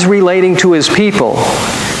 God is relating to His people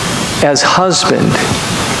as husband,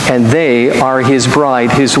 and they are His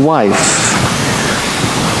bride, His wife.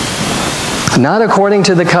 Not according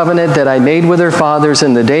to the covenant that I made with their fathers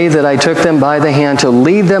in the day that I took them by the hand to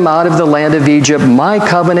lead them out of the land of Egypt, my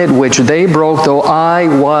covenant which they broke, though I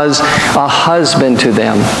was a husband to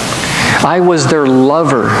them. I was their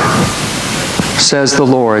lover, says the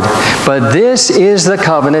Lord. But this is the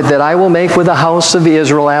covenant that I will make with the house of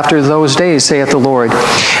Israel after those days, saith the Lord.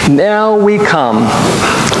 Now we come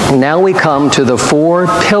to the 4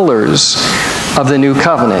 pillars of the new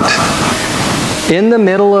covenant. In the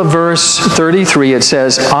middle of verse 33, it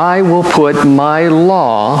says, I will put my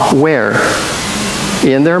law, where?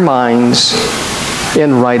 In their minds,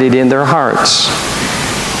 and write it in their hearts.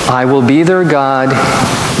 I will be their God,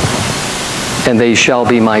 and they shall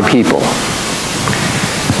be my people.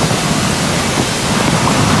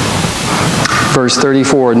 Verse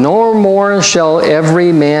 34, no more shall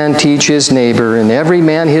every man teach his neighbor, and every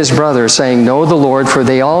man his brother, saying, know the Lord, for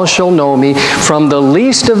they all shall know me, from the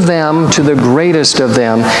least of them to the greatest of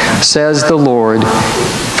them, says the Lord.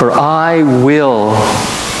 For I will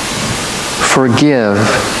forgive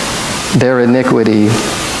their iniquity,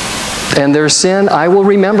 and their sin I will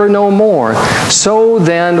remember no more. So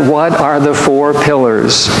then, what are the 4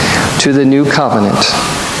 pillars to the new covenant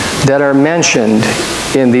that are mentioned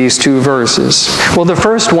in these 2 verses? Well, the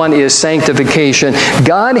first one is sanctification.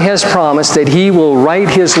 God has promised that He will write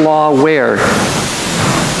His law where?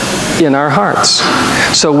 In our hearts.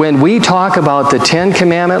 So when we talk about the 10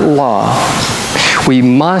 Commandment law, we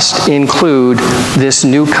must include this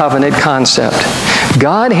new covenant concept.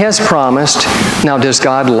 God has promised. Now, does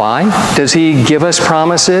God lie? Does He give us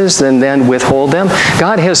promises and then withhold them?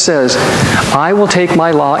 God has says, I will take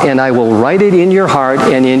my law and I will write it in your heart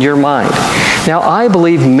and in your mind. Now, I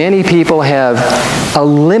believe many people have a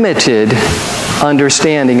limited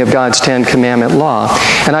understanding of God's 10 Commandment law.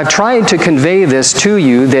 And I've tried to convey this to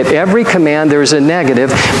you, that every command there's a negative,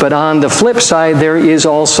 but on the flip side there is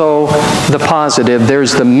also the positive.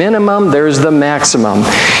 There's the minimum, there's the maximum.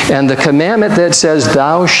 And the commandment that says,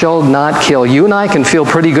 thou shalt not kill, you and I can feel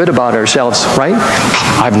pretty good about ourselves, right?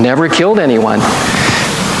 I've never killed anyone.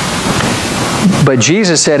 But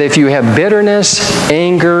Jesus said, if you have bitterness,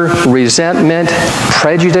 anger, resentment,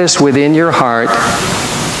 prejudice within your heart,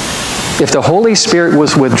 if the Holy Spirit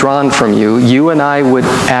was withdrawn from you, you and I would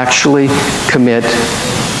actually commit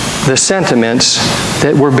the sentiments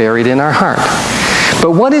that were buried in our heart.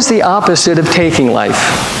 But what is the opposite of taking life?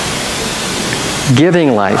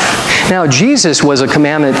 Giving life. Now, Jesus was a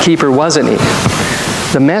commandment keeper, wasn't He?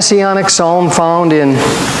 The Messianic psalm found in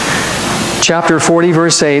chapter 40,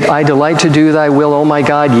 verse 8, I delight to do thy will, O my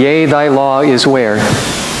God, yea, thy law is where?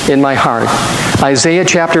 In my heart. Isaiah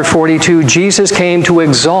chapter 42, Jesus came to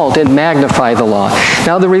exalt and magnify the law.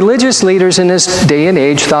 Now, the religious leaders in this day and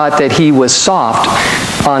age thought that He was soft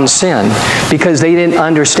on sin because they didn't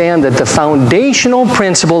understand that the foundational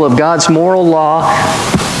principle of God's moral law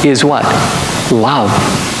is what? Love.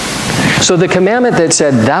 So the commandment that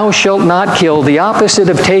said, thou shalt not kill, the opposite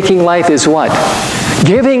of taking life is what?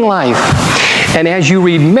 Giving life. And as you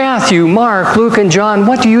read Matthew, Mark, Luke, and John,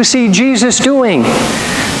 what do you see Jesus doing?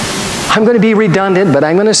 I'm going to be redundant, but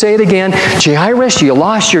I'm going to say it again. Jairus, you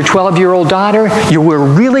lost your 12-year-old daughter. You were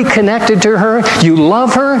really connected to her. You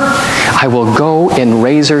love her. I will go and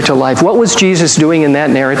raise her to life. What was Jesus doing in that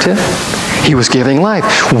narrative? He was giving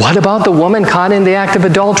life. What about the woman caught in the act of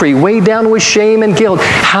adultery, weighed down with shame and guilt?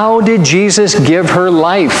 How did Jesus give her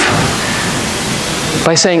life?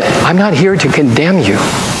 By saying, I'm not here to condemn you.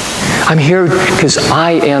 I'm here because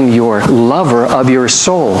I am your lover of your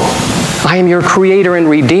soul. I am your creator and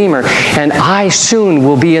redeemer, and I soon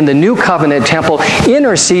will be in the new covenant temple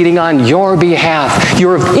interceding on your behalf.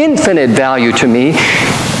 You're of infinite value to me,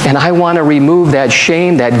 and I want to remove that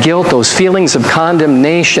shame, that guilt, those feelings of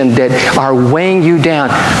condemnation that are weighing you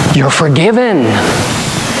down. You're forgiven.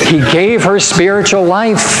 He gave her spiritual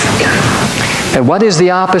life. And what is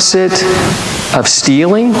the opposite of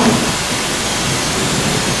stealing?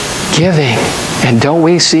 Giving. And don't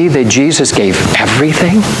we see that Jesus gave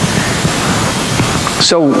everything?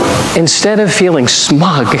 So instead of feeling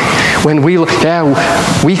smug when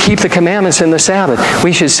we keep the commandments in the Sabbath,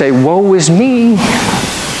 we should say, woe is me.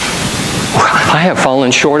 I have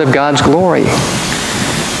fallen short of God's glory.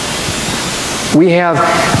 We have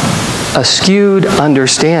a skewed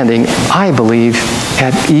understanding, I believe,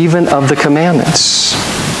 even of the commandments.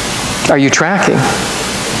 Are you tracking?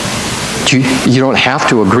 You don't have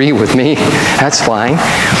to agree with me. That's fine.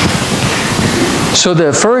 So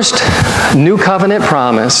the first new covenant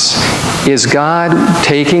promise is God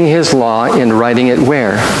taking His law and writing it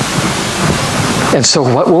where? And so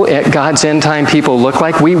what will God's end time people look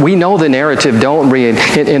like? We know the narrative, don't we?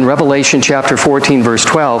 In Revelation chapter 14, verse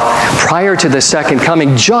 12, prior to the second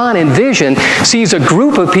coming, John in vision sees a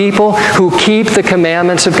group of people who keep the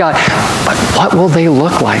commandments of God. But what will they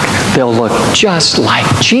look like? They'll look just like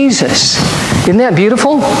Jesus. Isn't that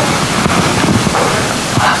beautiful?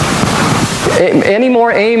 Any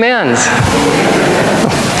more amens?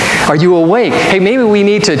 Are you awake? Hey, maybe we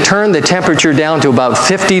need to turn the temperature down to about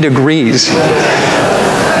 50 degrees.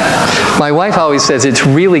 My wife always says it's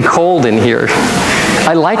really cold in here.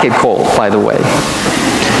 I like it cold, by the way.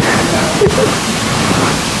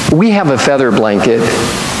 We have a feather blanket,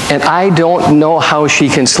 and I don't know how she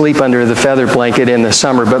can sleep under the feather blanket in the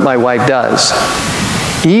summer, but my wife does.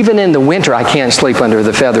 Even in the winter, I can't sleep under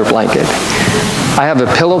the feather blanket. I have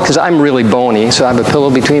a pillow, because I'm really bony, so I have a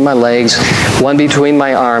pillow between my legs, one between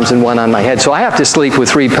my arms, and one on my head. So I have to sleep with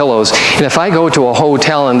 3 pillows. And if I go to a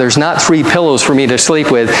hotel and there's not 3 pillows for me to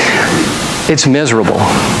sleep with, it's miserable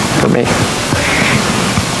for me.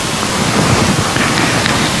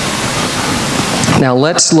 Now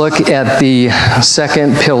let's look at the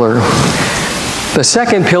second pillar. The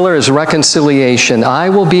second pillar is reconciliation. I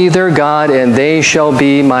will be their God, and they shall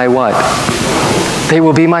be my what? They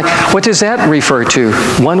will be my... What does that refer to?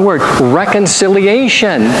 One word,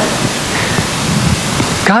 reconciliation.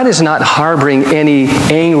 God is not harboring any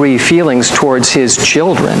angry feelings towards His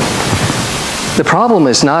children. The problem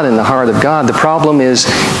is not in the heart of God. The problem is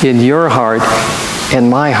in your heart and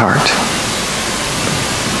my heart.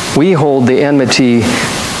 We hold the enmity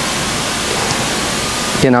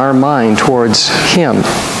in our mind towards Him.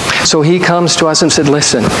 So He comes to us and said,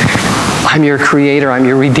 listen, I'm your Creator, I'm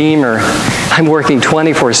your Redeemer. I'm working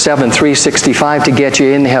 24/7, 365 to get you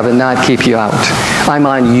in heaven, not keep you out. I'm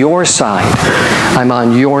on your side. I'm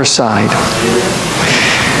on your side.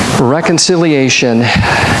 Reconciliation.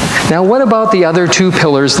 Now, what about the other two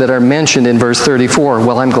pillars that are mentioned in verse 34?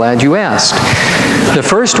 Well, I'm glad you asked. The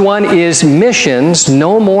first one is missions.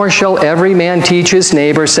 No more shall every man teach his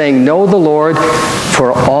neighbor, saying, know the Lord,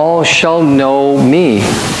 for all shall know me.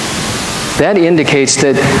 That indicates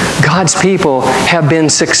that God's people have been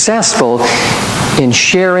successful in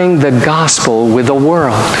sharing the gospel with the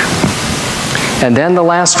world. And then the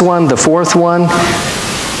last one, the fourth one,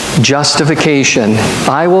 justification.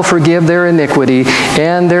 I will forgive their iniquity,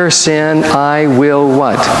 and their sin I will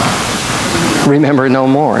what? Remember no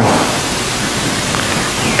more.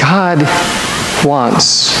 God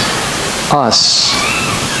wants us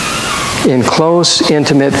in close,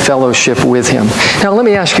 intimate fellowship with Him. Now let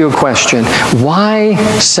me ask you a question. Why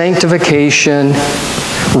sanctification,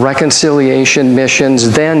 reconciliation,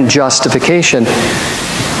 missions, then justification?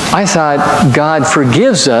 I thought God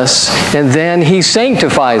forgives us and then He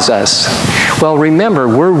sanctifies us. Well, remember,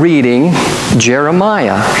 we're reading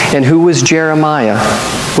Jeremiah. And who was Jeremiah?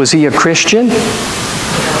 Was he a Christian?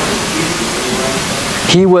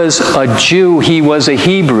 He was a Jew, he was a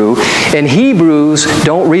Hebrew, and Hebrews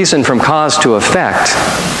don't reason from cause to effect.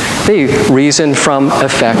 They reason from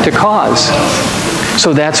effect to cause.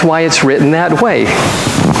 So that's why it's written that way.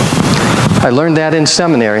 I learned that in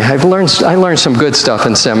seminary. I learned some good stuff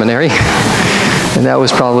in seminary. And that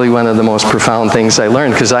was probably one of the most profound things I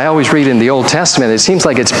learned, because I always read in the Old Testament, it seems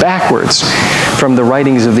like it's backwards from the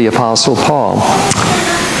writings of the Apostle Paul.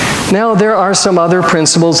 Now, there are some other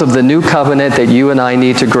principles of the New Covenant that you and I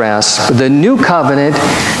need to grasp. The New Covenant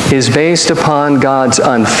is based upon God's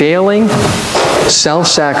unfailing,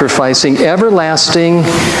 self-sacrificing, everlasting,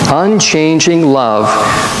 unchanging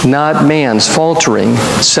love, not man's faltering,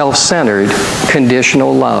 self-centered,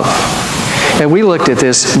 conditional love. And we looked at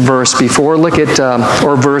this verse before. Look at,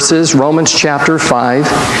 or verses, Romans chapter 5,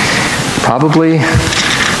 probably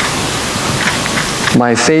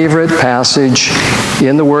my favorite passage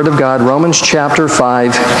in the Word of God, Romans chapter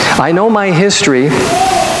 5. I know my history,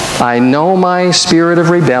 I know my spirit of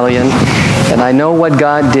rebellion, and I know what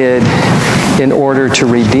God did in order to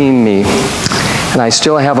redeem me. And I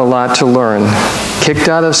still have a lot to learn. Kicked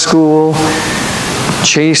out of school,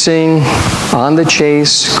 chasing, on the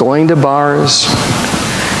chase, going to bars,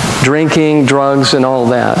 drinking, drugs, and all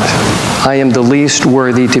that. I am the least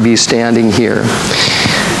worthy to be standing here.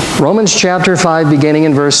 Romans chapter 5, beginning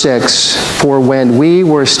in verse 6, for when we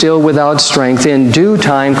were still without strength, in due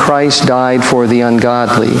time Christ died for the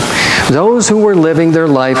ungodly. Those who were living their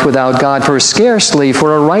life without God, for scarcely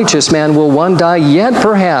for a righteous man will one die, yet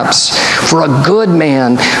perhaps for a good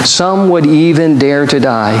man some would even dare to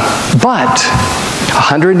die. But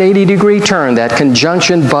 180-degree turn, that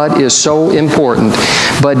conjunction but is so important.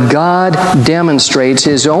 But God demonstrates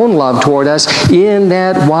His own love toward us in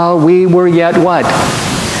that while we were yet what?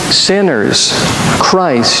 Sinners,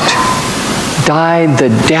 Christ died the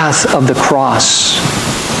death of the cross.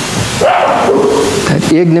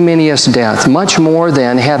 That ignominious death. Much more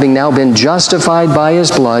than, having now been justified by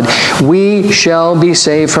His blood, we shall be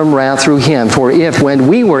saved from wrath through Him. For if, when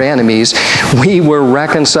we were enemies, we were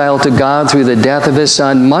reconciled to God through the death of His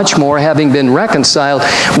Son, much more, having been reconciled,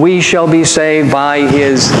 we shall be saved by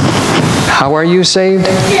His... How are you saved?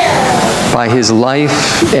 By His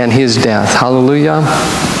life and His death. Hallelujah.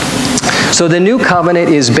 So the new covenant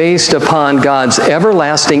is based upon God's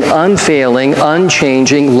everlasting, unfailing,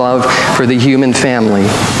 unchanging love for the human family.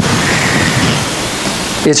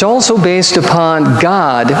 It's also based upon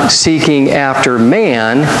God seeking after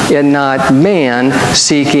man and not man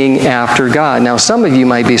seeking after God. Now, some of you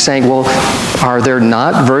might be saying, well, are there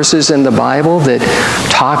not verses in the Bible that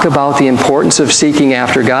talk about the importance of seeking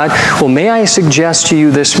after God? Well, may I suggest to you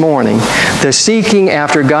this morning, the seeking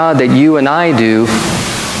after God that you and I do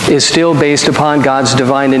is still based upon God's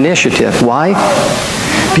divine initiative. Why?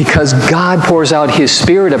 Because God pours out His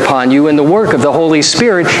Spirit upon you, and the work of the Holy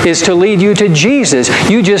Spirit is to lead you to Jesus.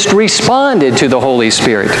 You just responded to the Holy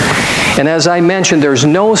Spirit. And as I mentioned, there's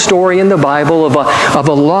no story in the Bible of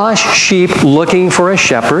a lost sheep looking for a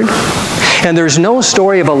shepherd. And there's no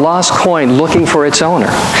story of a lost coin looking for its owner.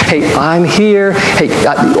 Hey, I'm here. Hey,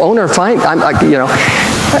 owner, fine.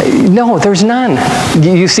 No, there's none.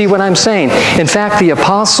 You see what I'm saying? In fact, the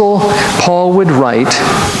Apostle Paul would write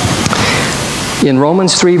in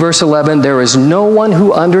Romans 3, verse 11, there is no one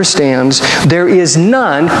who understands. There is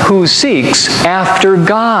none who seeks after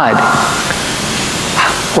God.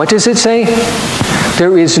 What does it say?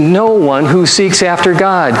 There is no one who seeks after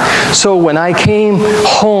God. So when I came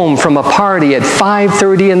home from a party at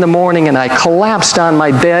 5:30 in the morning and I collapsed on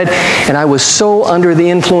my bed and I was so under the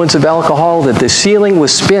influence of alcohol that the ceiling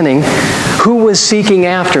was spinning, who was seeking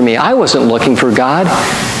after me? I wasn't looking for God.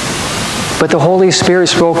 But the Holy Spirit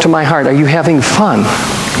spoke to my heart, are you having fun?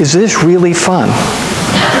 Is this really fun?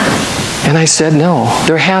 And I said, no,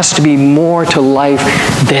 there has to be more to life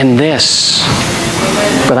than this.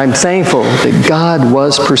 But I'm thankful that God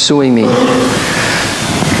was pursuing me.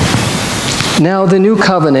 Now, the new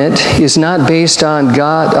covenant is not based on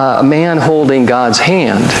a man holding God's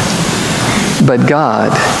hand, but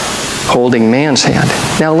God holding man's hand.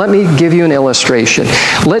 Now, let me give you an illustration.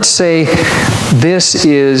 Let's say this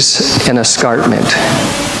is an escarpment.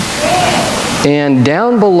 And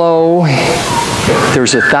down below,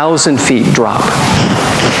 there's 1,000 feet drop.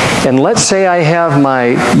 And let's say I have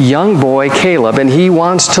my young boy, Caleb, and he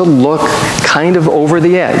wants to look kind of over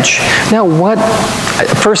the edge. Now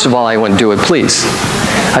first of all, I wouldn't do it, please.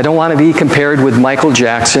 I don't want to be compared with Michael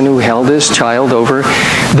Jackson, who held his child over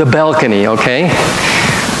the balcony, okay?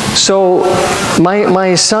 So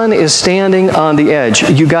my son is standing on the edge.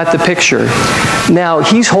 You got the picture. Now,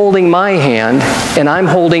 he's holding my hand, and I'm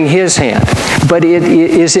holding his hand. But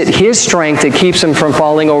is it his strength that keeps him from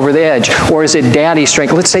falling over the edge? Or is it daddy's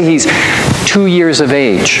strength? Let's say he's 2 years of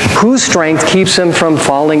age. Whose strength keeps him from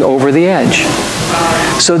falling over the edge?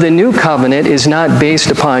 So the new covenant is not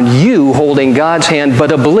based upon you holding God's hand,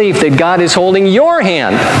 but a belief that God is holding your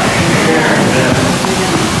hand.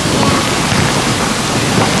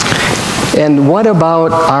 And what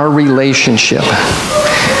about our relationship?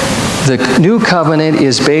 The new covenant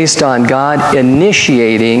is based on God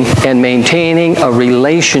initiating and maintaining a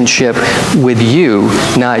relationship with you,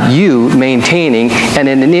 not you maintaining and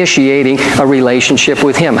initiating a relationship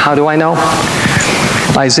with Him. How do I know?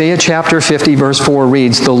 Isaiah chapter 50, verse 4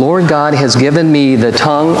 reads, "The Lord God has given me the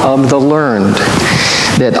tongue of the learned,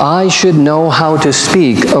 that I should know how to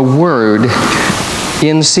speak a word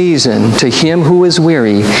in season to him who is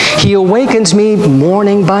weary. He awakens me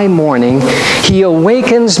morning by morning. He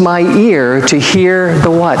awakens my ear to hear the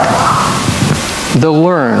what? The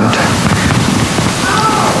learned."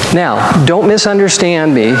 Now, don't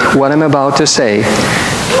misunderstand me, what I'm about to say.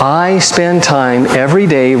 I spend time every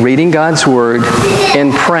day reading God's Word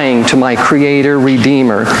and praying to my Creator,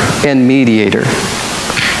 Redeemer, and Mediator.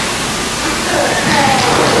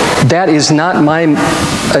 That is not my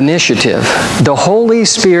initiative. The Holy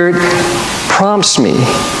Spirit prompts me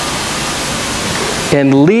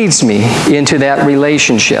and leads me into that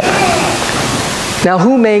relationship. Now,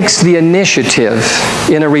 who makes the initiative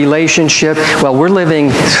in a relationship? Well, we're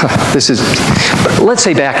living, let's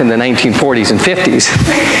say back in the 1940s and 50s.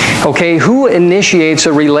 Okay, who initiates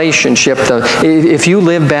a relationship? If you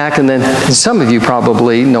live back in some of you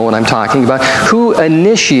probably know what I'm talking about. Who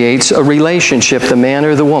initiates a relationship, the man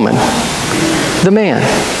or the woman? The man.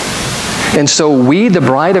 And so we, the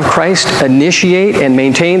bride of Christ, initiate and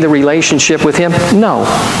maintain the relationship with Him? No.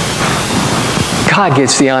 God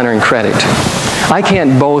gets the honor and credit. I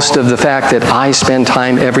can't boast of the fact that I spend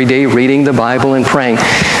time every day reading the Bible and praying,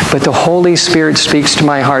 but the Holy Spirit speaks to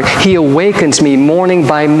my heart. He awakens me morning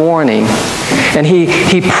by morning, and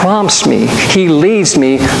He prompts me. He leads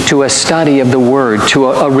me to a study of the Word, to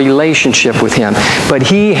a relationship with Him. But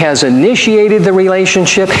He has initiated the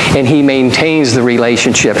relationship, and He maintains the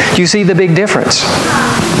relationship. Do you see the big difference?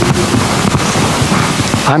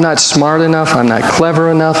 I'm not smart enough. I'm not clever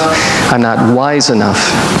enough. I'm not wise enough.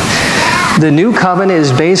 The new covenant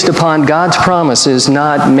is based upon God's promises,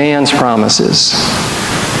 not man's promises.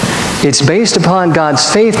 It's based upon God's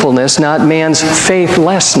faithfulness, not man's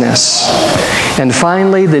faithlessness. And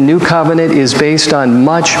finally, the new covenant is based on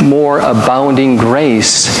much more abounding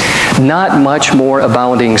grace, not much more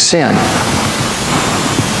abounding sin.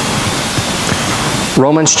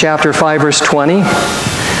 Romans chapter 5, verse 20,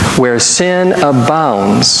 where sin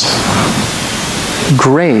abounds,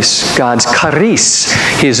 grace, God's charis,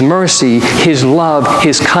 His mercy, His love,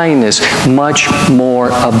 His kindness, much more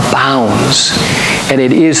abounds. And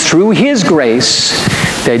it is through His grace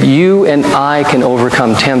that you and I can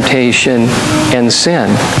overcome temptation and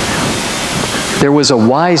sin. There was a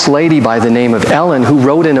wise lady by the name of Ellen who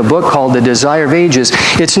wrote in a book called The Desire of Ages,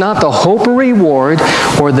 it's not the hope of reward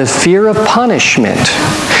or the fear of punishment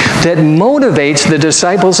that motivates the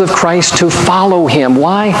disciples of Christ to follow Him.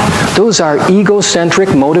 Why? Those are egocentric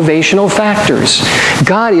motivational factors.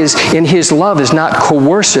 God in His love is not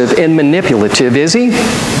coercive and manipulative, is He?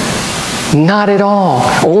 Not at all.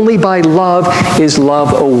 Only by love is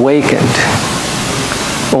love awakened.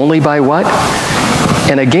 Only by what?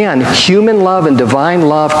 And again, human love and divine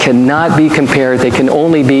love cannot be compared. They can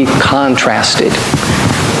only be contrasted.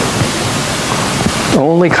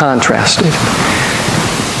 Only contrasted.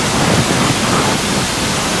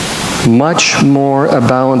 Much more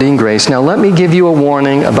abounding grace. Now let me give you a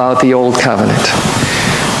warning about the Old Covenant.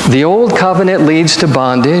 The Old Covenant leads to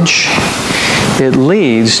bondage. It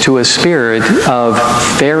leads to a spirit of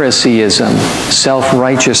Phariseeism,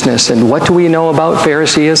 self-righteousness. And what do we know about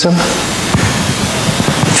Phariseeism?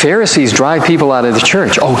 Pharisees drive people out of the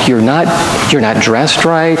church. Oh, you're not dressed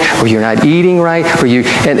right, or you're not eating right, or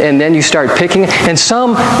and then you start picking. And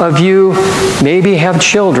some of you maybe have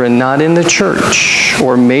children not in the church,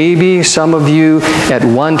 or maybe some of you at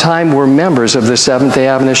one time were members of the Seventh-day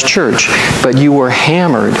Adventist Church, but you were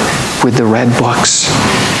hammered with the red books.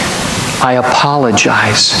 I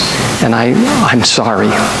apologize, and I'm sorry.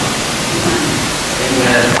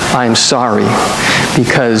 I'm sorry,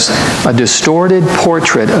 because a distorted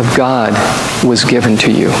portrait of God was given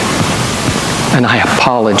to you, and I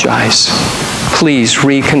apologize. Please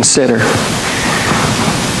reconsider.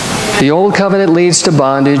 The Old Covenant leads to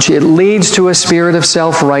bondage. It leads to a spirit of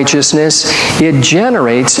self-righteousness. It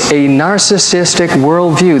generates a narcissistic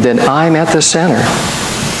worldview that I'm at the center.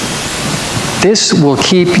 This will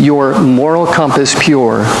keep your moral compass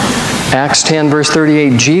pure. Acts 10, verse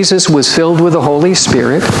 38, Jesus was filled with the Holy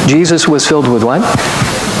Spirit. Jesus was filled with what?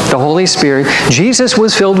 The Holy Spirit. Jesus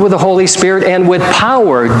was filled with the Holy Spirit and with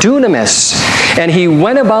power, dunamis. And He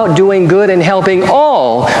went about doing good and helping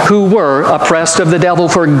all who were oppressed of the devil,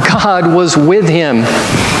 for God was with Him.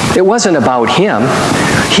 It wasn't about Him.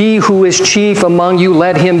 He who is chief among you,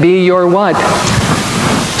 let him be your what?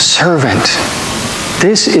 Servant.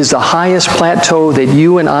 This is the highest plateau that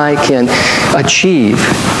you and I can achieve,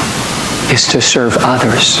 is to serve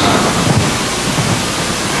others.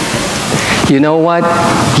 You know what?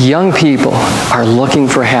 Young people are looking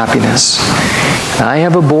for happiness. I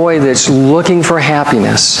have a boy that's looking for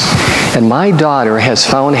happiness, and my daughter has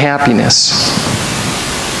found happiness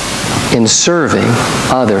in serving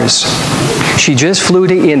others. She just flew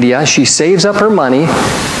to India. She saves up her money,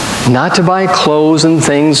 not to buy clothes and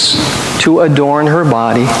things to adorn her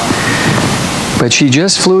body, but she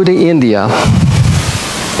just flew to India,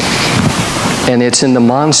 and it's in the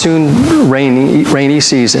monsoon rainy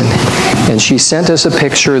season, and she sent us a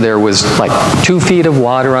picture. There was like 2 feet of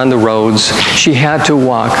water on the roads. She had to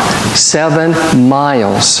walk 7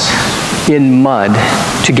 miles in mud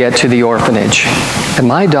to get to the orphanage. And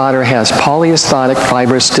my daughter has polyasthetic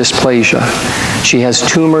fibrous dysplasia. She has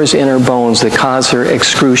tumors in her bones that cause her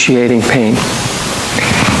excruciating pain.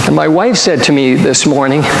 And my wife said to me this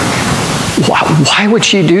morning, why would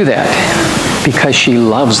she do that? Because she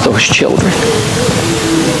loves those children.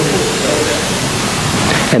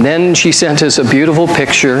 And then she sent us a beautiful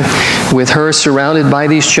picture with her surrounded by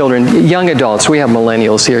these children, young adults. We have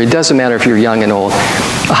millennials here. It doesn't matter if you're young and old.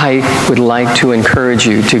 I would like to encourage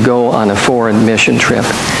you to go on a foreign mission trip.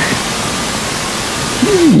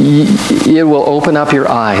 It will open up your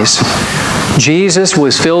eyes. Jesus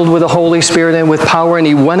was filled with the Holy Spirit and with power, and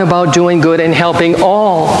He went about doing good and helping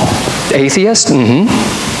all. Atheist?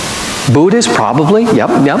 Mm-hmm. Buddhist? Probably. Yep.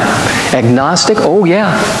 Agnostic? Oh,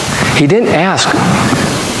 yeah. He didn't ask,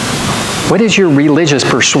 what is your religious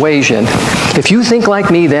persuasion? If you think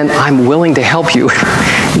like me, then I'm willing to help you.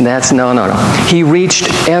 That's no. He reached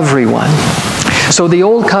everyone. So the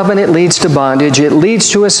Old Covenant leads to bondage. It leads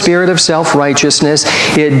to a spirit of self-righteousness.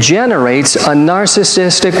 It generates a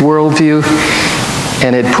narcissistic worldview,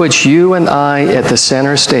 and it puts you and I at the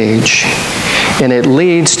center stage. And it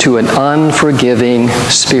leads to an unforgiving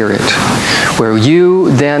spirit, where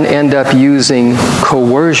you then end up using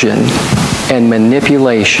coercion and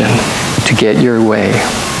manipulation to get your way.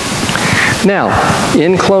 Now,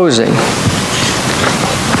 in closing,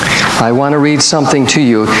 I want to read something to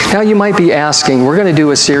you. Now you might be asking, we're going to do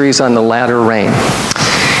a series on the latter rain.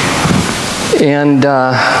 And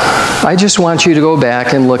I just want you to go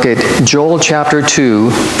back and look at Joel chapter 2,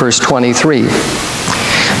 verse 23.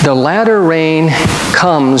 The latter rain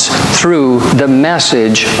comes through the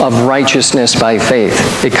message of righteousness by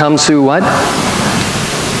faith. It comes through what?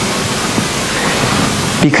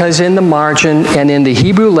 Because in the margin and in the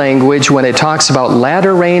Hebrew language, when it talks about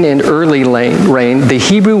latter rain and early rain, the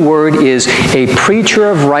Hebrew word is a preacher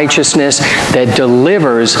of righteousness that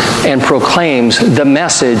delivers and proclaims the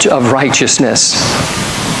message of righteousness.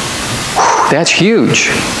 Whew, that's huge.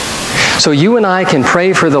 So you and I can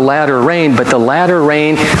pray for the latter rain, but the latter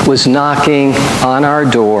rain was knocking on our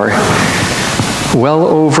door well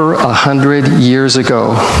over 100 years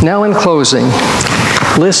ago. Now in closing,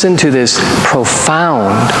 listen to this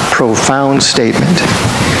profound statement.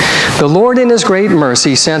 The Lord in His great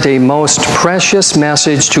mercy sent a most precious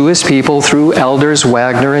message to His people through elders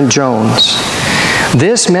Wagner and Jones.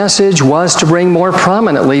 This message was to bring more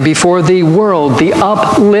prominently before the world the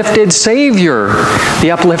uplifted Savior.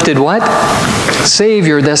 The uplifted what?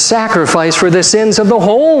 Savior, the sacrifice for the sins of the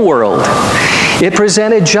whole world. It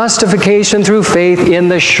presented justification through faith in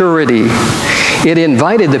the surety. It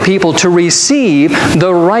invited the people to receive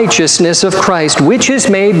the righteousness of Christ, which is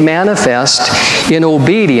made manifest in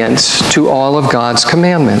obedience to all of God's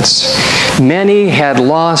commandments. Many had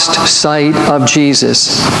lost sight of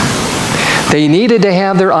Jesus. They needed to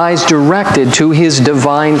have their eyes directed to His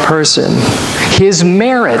divine person, His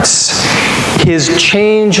merits, His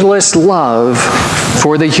changeless love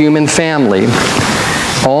for the human family.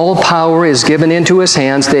 All power is given into His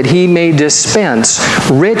hands that He may dispense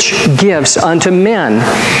rich gifts unto men,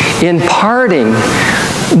 imparting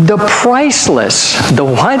the priceless, the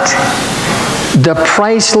what? The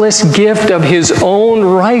priceless gift of His own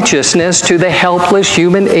righteousness to the helpless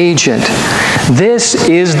human agent. This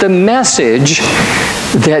is the message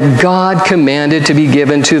that God commanded to be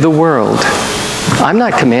given to the world. I'm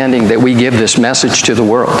not commanding that we give this message to the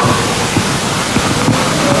world.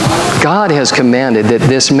 God has commanded that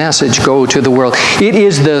this message go to the world. It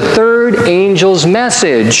is the third angel's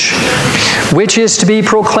message, which is to be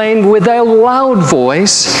proclaimed with a loud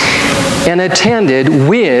voice and attended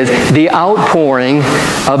with the outpouring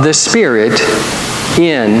of the Spirit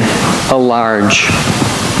in a large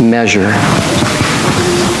measure.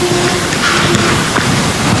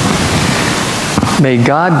 May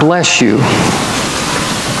God bless you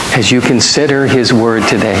as you consider His Word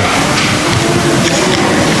today.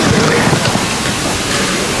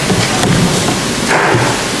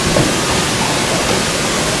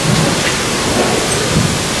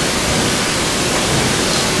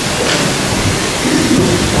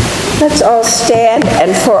 Let's all stand,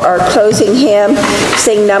 and for our closing hymn,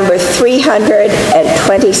 sing number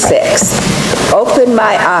 326. Open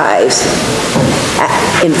my eyes.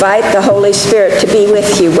 Invite the Holy Spirit to be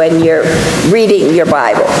with you when you're reading your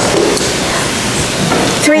Bible.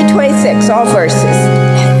 326, all verses.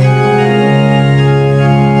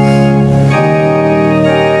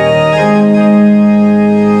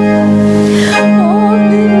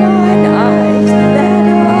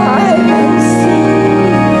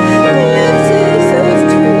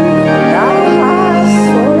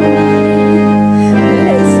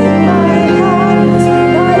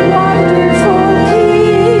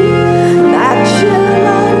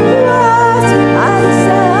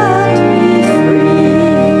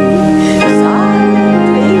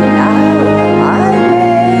 Silently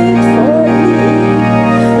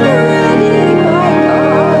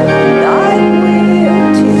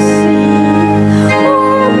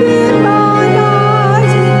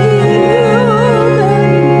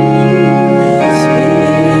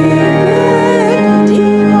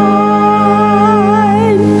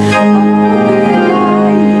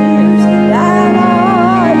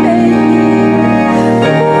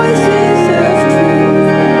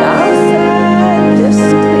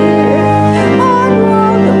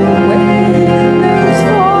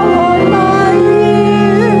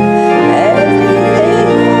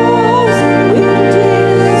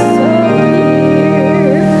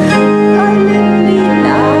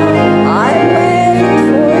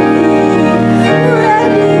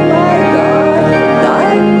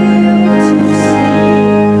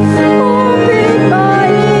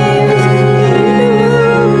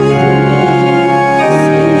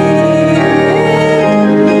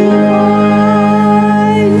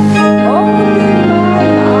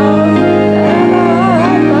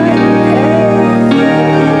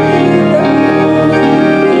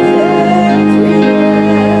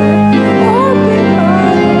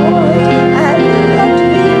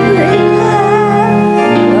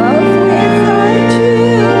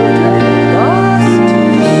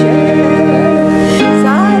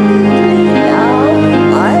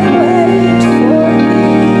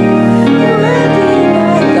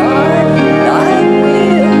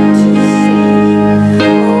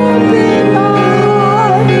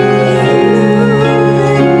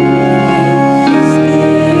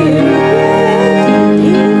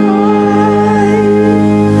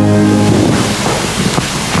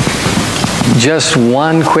just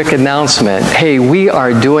one quick announcement. Hey, we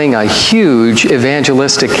are doing a huge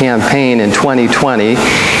evangelistic campaign in 2020,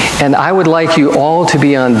 and I would like you all to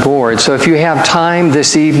be on board. So if you have time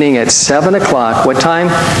this evening at 7 o'clock, what time?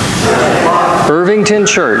 Irvington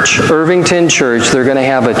Church. They're going to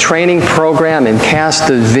have a training program and cast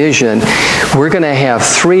the vision. We're going to have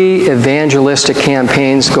 3 evangelistic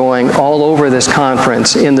campaigns going all over this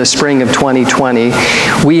conference in the spring of 2020.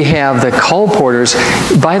 We have the colporteurs.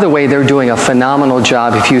 By the way, they're doing a phenomenal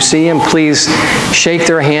job. If you see them, please shake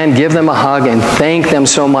their hand, give them a hug, and thank them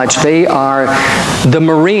so much. They are the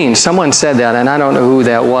Marines. Someone said that, and I don't know who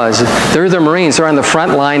that was. They're the Marines. They're on the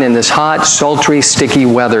front line in this hot, sultry, sticky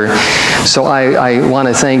weather. So I want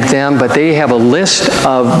to thank them, but they have a list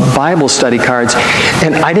of Bible study cards,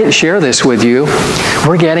 and I didn't share this with you.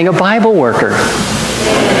 We're getting a Bible worker.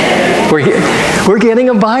 We're getting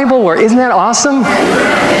a Bible worker. Isn't that awesome?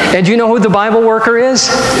 And do you know who the Bible worker is?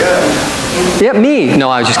 Yeah, me. No,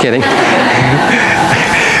 I was just kidding.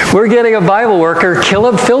 We're getting a Bible worker,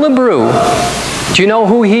 Caleb Philibrew. Do you know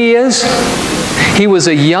who he is? He was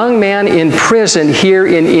a young man in prison here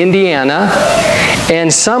in Indiana,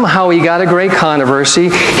 and somehow he got a great controversy.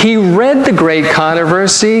 He read the great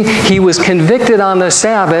controversy. He was convicted on the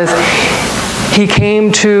Sabbath. He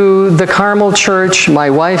came to the Carmel Church. My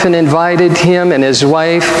wife invited him and his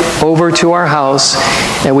wife over to our house,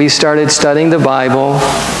 and we started studying the Bible.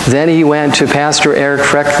 Then he went to Pastor Eric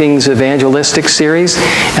Frecking's evangelistic series,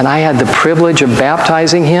 and I had the privilege of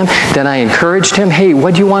baptizing him. Then I encouraged him, hey,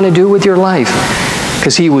 what do you want to do with your life?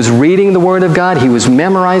 Because he was reading the Word of God, he was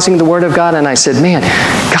memorizing the Word of God, and I said, man,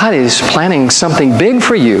 God is planning something big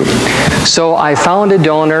for you. So I found a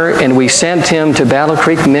donor, and we sent him to Battle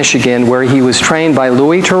Creek, Michigan, where he was trained by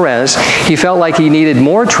Louis Therese. He felt like he needed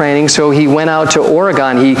more training, so he went out to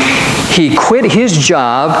Oregon. He quit his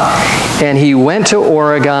job, and he went to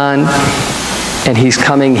Oregon, and he's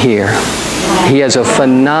coming here. He has a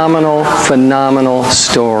phenomenal, phenomenal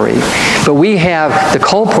story. But we have, the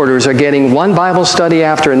colporteurs are getting one Bible study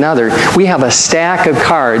after another. We have a stack of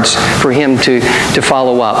cards for him to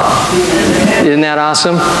follow up. Isn't that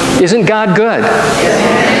awesome? Isn't God good?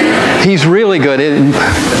 He's really good.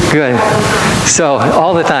 Good. So,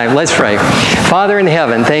 all the time, let's pray. Father in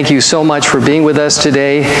heaven, thank you so much for being with us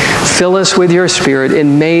today. Fill us with your Spirit,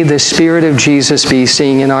 and may the Spirit of Jesus be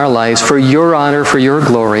seen in our lives for your honor, for your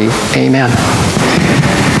glory. Amen.